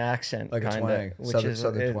Tendencies, like an accent, Like a kind twang. of, which Southern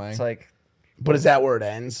is twang. it's like but is that where it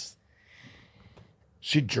ends?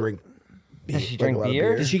 She drink. Does she like drink a lot of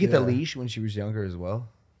beer? Did she get the Yeah. leash when she was younger as well?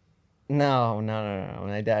 No.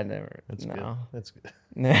 My dad never. That's no. good. That's good.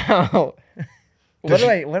 No. What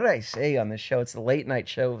did I say on this show? It's the late night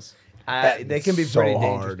shows. They can be so pretty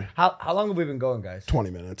hard. dangerous. How long have we been going, guys? 20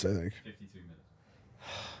 minutes, I think.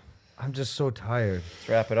 I'm just so tired. Let's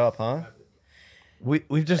wrap it up, huh?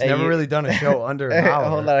 We've just Hey, never you- really done a show under an hour.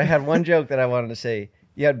 Hold on, I had one joke that I wanted to say.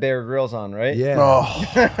 You had Bear Grylls on, right? Yeah. Oh,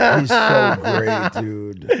 he's so great,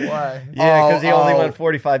 dude. Why? Yeah, because he only Oh. went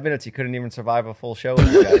 45 minutes. He couldn't even survive a full show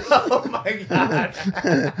with you guys. Oh my god.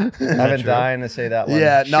 I've been dying to say that one.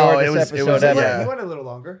 Yeah, no, it Shortest was- episode ever. yeah. He went a little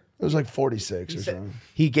longer. It was like 46 or something.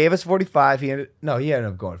 He gave us 45. He ended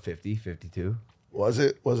up going 50, 52. Was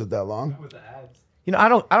it that long? You know, I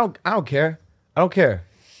don't care. I don't care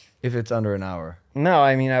if it's under an hour. No,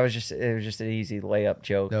 I mean, it was just an easy layup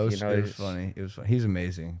joke. No, it was, you know, it was funny. It was funny. He's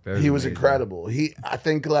amazing. He was incredible. I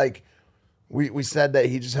think like we said that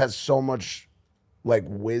he just has so much like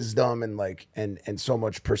wisdom and like and so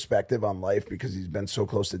much perspective on life because he's been so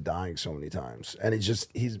close to dying so many times. And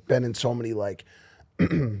he's been in so many like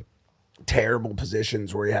terrible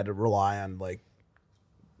positions where he had to rely on like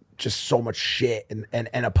just so much shit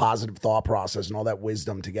and a positive thought process and all that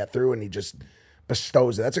wisdom to get through, and he just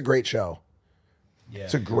bestows it. That's a great show. Yeah,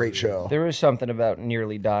 it's a great show. there was something about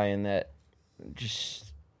nearly dying that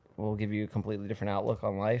just will give you a completely different outlook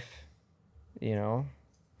on life. You know?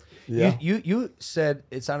 Yeah. You said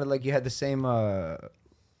it sounded like you had the same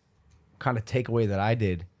kind of takeaway that I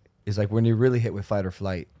did. Is like when you're really hit with fight or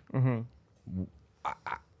flight. Mm-hmm.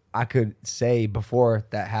 I could say before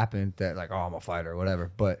that happened that like, oh, I'm a fighter or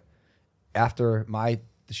whatever. But after my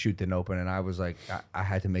shoot didn't open and I was like, I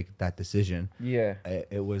had to make that decision. Yeah.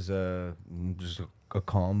 It was just a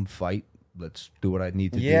calm fight. Let's do what I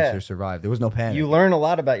need to Yeah. do to survive. There was no panic. You learn a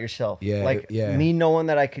lot about yourself. Yeah, Like yeah. me knowing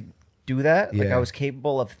that I could do that. Like Yeah. I was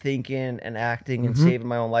capable of thinking and acting and saving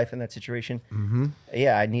my own life in that situation. Mm-hmm.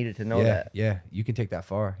 Yeah, I needed to know yeah, that. yeah. You can take that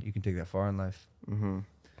far. You can take that far in life.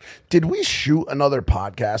 Did we shoot another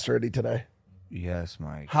podcast already today? Yes,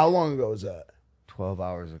 Mike. How long ago was that? 12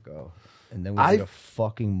 hours ago. And then we did a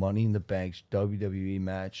fucking Money in the Bank WWE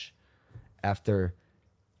match after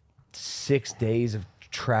 6 days of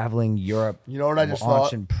traveling Europe. You know what I just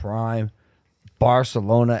launching Prime.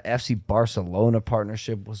 Barcelona, FC Barcelona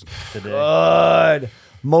partnership was good.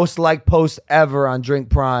 Most liked post ever on Drink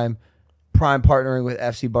Prime. Prime partnering with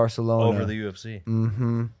FC Barcelona. Over the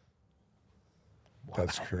UFC.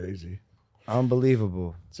 That's crazy.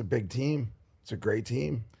 Unbelievable. It's a big team. It's a great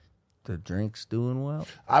team. The drink's doing well.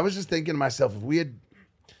 I was just thinking to myself,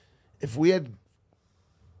 if we had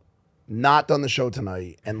not done the show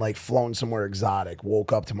tonight and like flown somewhere exotic,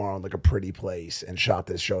 woke up tomorrow in like a pretty place and shot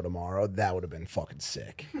this show tomorrow, that would have been fucking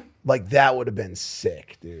sick. Like that would have been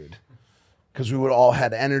sick, dude. Because we would all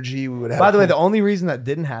had energy. We would have. By the way, the only reason that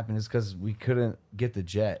didn't happen is because we couldn't get the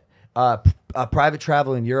jet. Private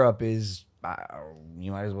travel in Europe is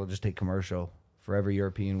you might as well just take commercial for every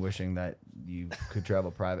European wishing that you could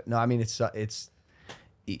travel private. No, I mean it's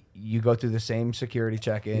you go through the same security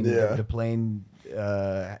check-in. Yeah. The plane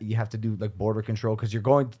you have to do like border control because you're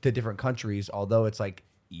going to different countries. Although it's like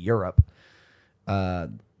Europe,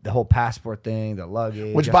 the whole passport thing, the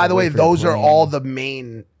luggage. Which, you have by to the wait way, for your those are plane. all the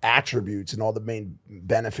main attributes and all the main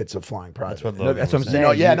benefits of flying private. That's what No, Logan that's what I'm was saying.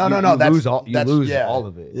 No, yeah, no. You That's- lose all. You that's- lose yeah. all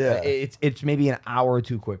of it. Yeah. It's maybe an hour or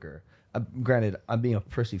two quicker. Granted, I'm being a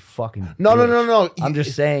prissy fucking. No. bitch. I'm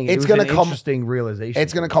just saying It's it was gonna an come- interesting realization.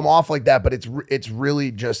 It's going to come off like that, but it's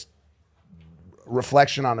really just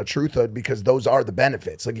reflection on a truthhood because those are the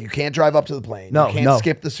benefits. Like you can't drive up to the plane. No, you can't no.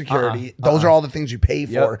 skip the security. Those are all the things you pay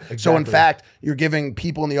for. Yep, So in exactly. fact, you're giving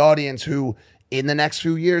people in the audience who in the next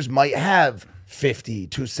few years might have 50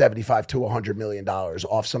 to 75 to $100 million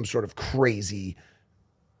off some sort of crazy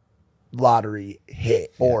lottery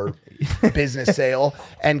hit or business sale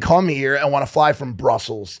and come here and want to fly from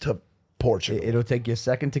Brussels to Portugal. It'll take you a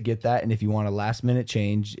second to get that, and if you want a last minute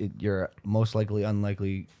change, you're most likely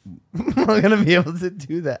unlikely going to be able to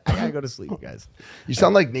do that. I gotta go to sleep, guys. You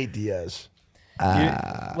sound like Nate Diaz.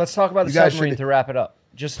 Let's talk about the You guys submarine should- to wrap it up.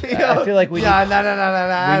 Just I feel like we need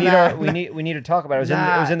to talk about it.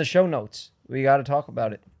 It was in the show notes. We got to talk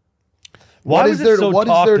about it. Why was it so what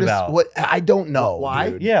is talked there to about? what I don't know. Why?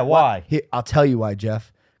 dude. Yeah, why? I'll tell you why,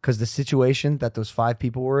 Jeff. Because the situation that those 5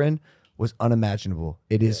 people were in was unimaginable.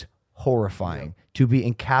 It is horrifying to be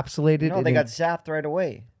encapsulated. No, they got zapped right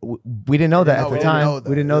away. We didn't know that at the time. We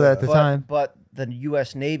didn't know that at the time. But the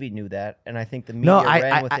U.S. Navy knew that, and I think the media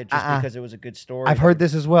ran with it just because it was a good story. I've heard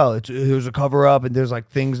this as well. It was a cover up, and there's like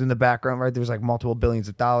things in the background, right? There's like multiple billions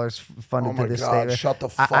of dollars funded to this state. Shut the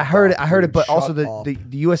fuck I heard up, it. I heard it, but Shut also up. the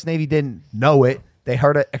U.S. Navy didn't know it. They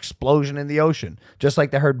heard an explosion in the ocean, just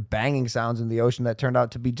like they heard banging sounds in the ocean that turned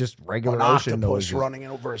out to be just regular An ocean octopus noises. running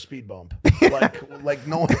over a speed bump. like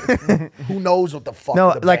no one, who knows what the fuck.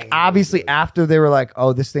 No, the like banging obviously is. after they were like,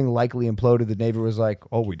 "Oh, this thing likely imploded," the Navy was like,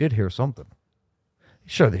 "Oh, we did hear something."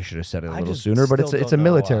 Sure, they should have said it a little sooner, but it's a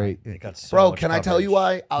military. Bro, can I tell you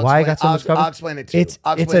why? Why I got so much coverage? I'll explain it to you.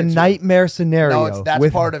 It's a nightmare scenario. No, that's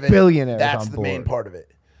with part of it. Billionaires That's on the board. main part of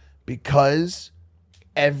it, because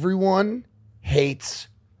everyone hates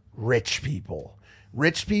rich people.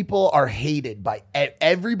 Rich people are hated by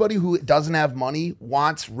everybody who doesn't have money.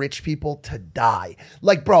 Wants rich people to die.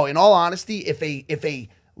 Like, bro, in all honesty, if a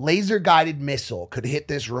laser guided missile could hit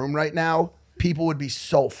this room right now, people would be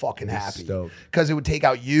so fucking happy because it would take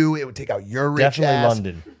out you. It would take out your rich Definitely ass.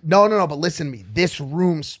 London. No. But listen to me. This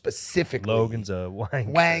room specifically. Logan's a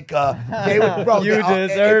wanker. Wanker. They would, bro. You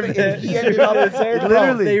deserve if he ended up,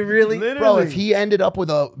 Literally, they really, bro. If he ended up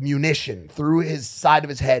with a munition through his side of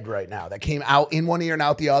his head right now that came out in one ear and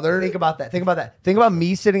out the other. Think about that. Think about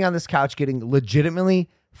me sitting on this couch getting legitimately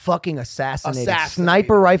fucking assassinated.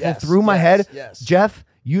 Sniper rifle through my head. Yes. Jeff,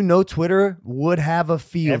 you know Twitter would have a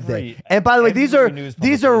field Every- day. And by the way, these are every news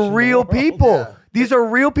publication in real the world. people. Yeah. These are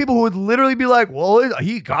real people who would literally be like, "Well,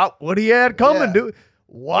 he got what he had coming, Yeah. dude."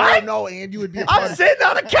 What? No, and you would be a part I'm of- sitting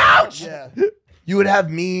on a couch. Yeah. You would have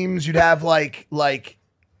memes. You'd have like,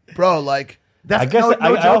 bro, like. That's, I guess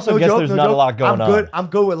I also guess there's not a lot going on. I'm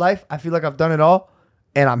good with life. I feel like I've done it all,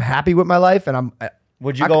 and I'm happy with my life. And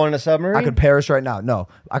Would you go in a submarine? I could perish right now. No,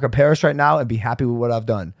 I could perish right now and be happy with what I've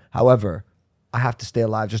done. However, I have to stay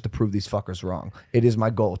alive just to prove these fuckers wrong. It is my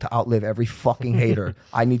goal to outlive every fucking hater.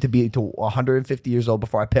 I need to be to 150 years old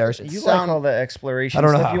before I perish. You like all the exploration I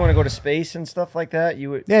don't know stuff? how. You want to go to space and stuff like that?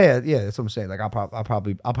 You would. Yeah. That's what I'm saying. Like I'll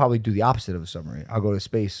probably do the opposite of a submarine. I'll go to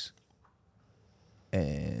space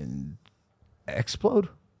and explode.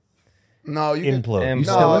 No, you can Implode. You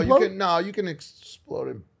still you implode? can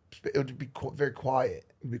explode. It would be very quiet.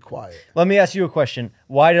 It would be quiet. Let me ask you a question.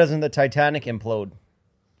 Why doesn't the Titanic implode?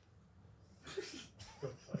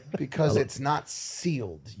 Because it's not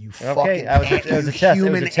sealed. You Okay, fucking it was a test. It was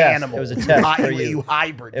human a test. animal. It was a test for You you.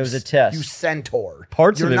 hybrid. It was a test. You centaur.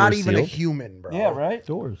 Parts You're of it not were even sealed. a human, bro. right.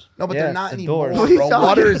 Doors. No, but Yeah, they're not the anymore, doors. What are you bro. talking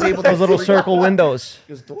Water is able to Those little free- circle windows.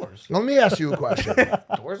 Let me ask you a question.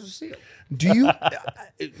 Doors are sealed. Do you,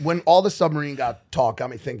 when all the submarine talk got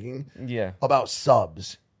me thinking Yeah. about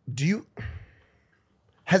subs,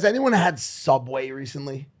 has anyone had Subway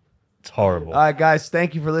recently? It's horrible. All right, guys.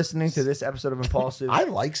 Thank you for listening to this episode of Impulsive. I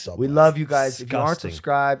like Subway. We love you guys. If you aren't Disgusting.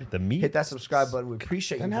 subscribed, The meat hit that subscribe button. We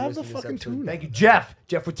appreciate you. Then for have the listening to this fucking episode. tuna. Thank you,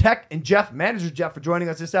 Jeff for tech, and manager Jeff, for joining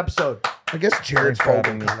us this episode. I guess Jared Thanks for having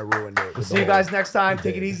Fogle me. kind of ruined it. We'll see you guys next time.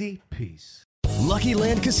 Take it easy. Peace. Lucky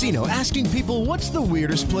Land Casino, asking people, what's the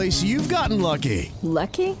weirdest place you've gotten lucky?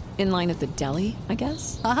 Lucky? In line at the deli, I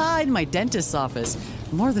guess? Aha, in my dentist's office.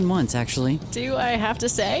 More than once, actually. Do I have to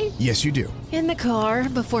say? Yes, you do. In the car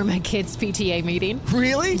before my kids' PTA meeting.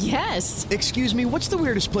 Really? Yes. Excuse me, what's the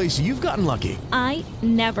weirdest place you've gotten lucky? I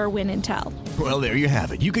never win and tell. Well, there you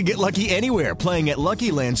have it. You can get lucky anywhere, playing at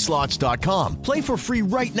LuckyLandSlots.com. Play for free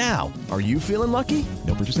right now. Are you feeling lucky?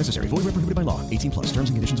 No purchase necessary. Void where prohibited by law. 18+. Terms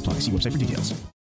and conditions apply. See website for details.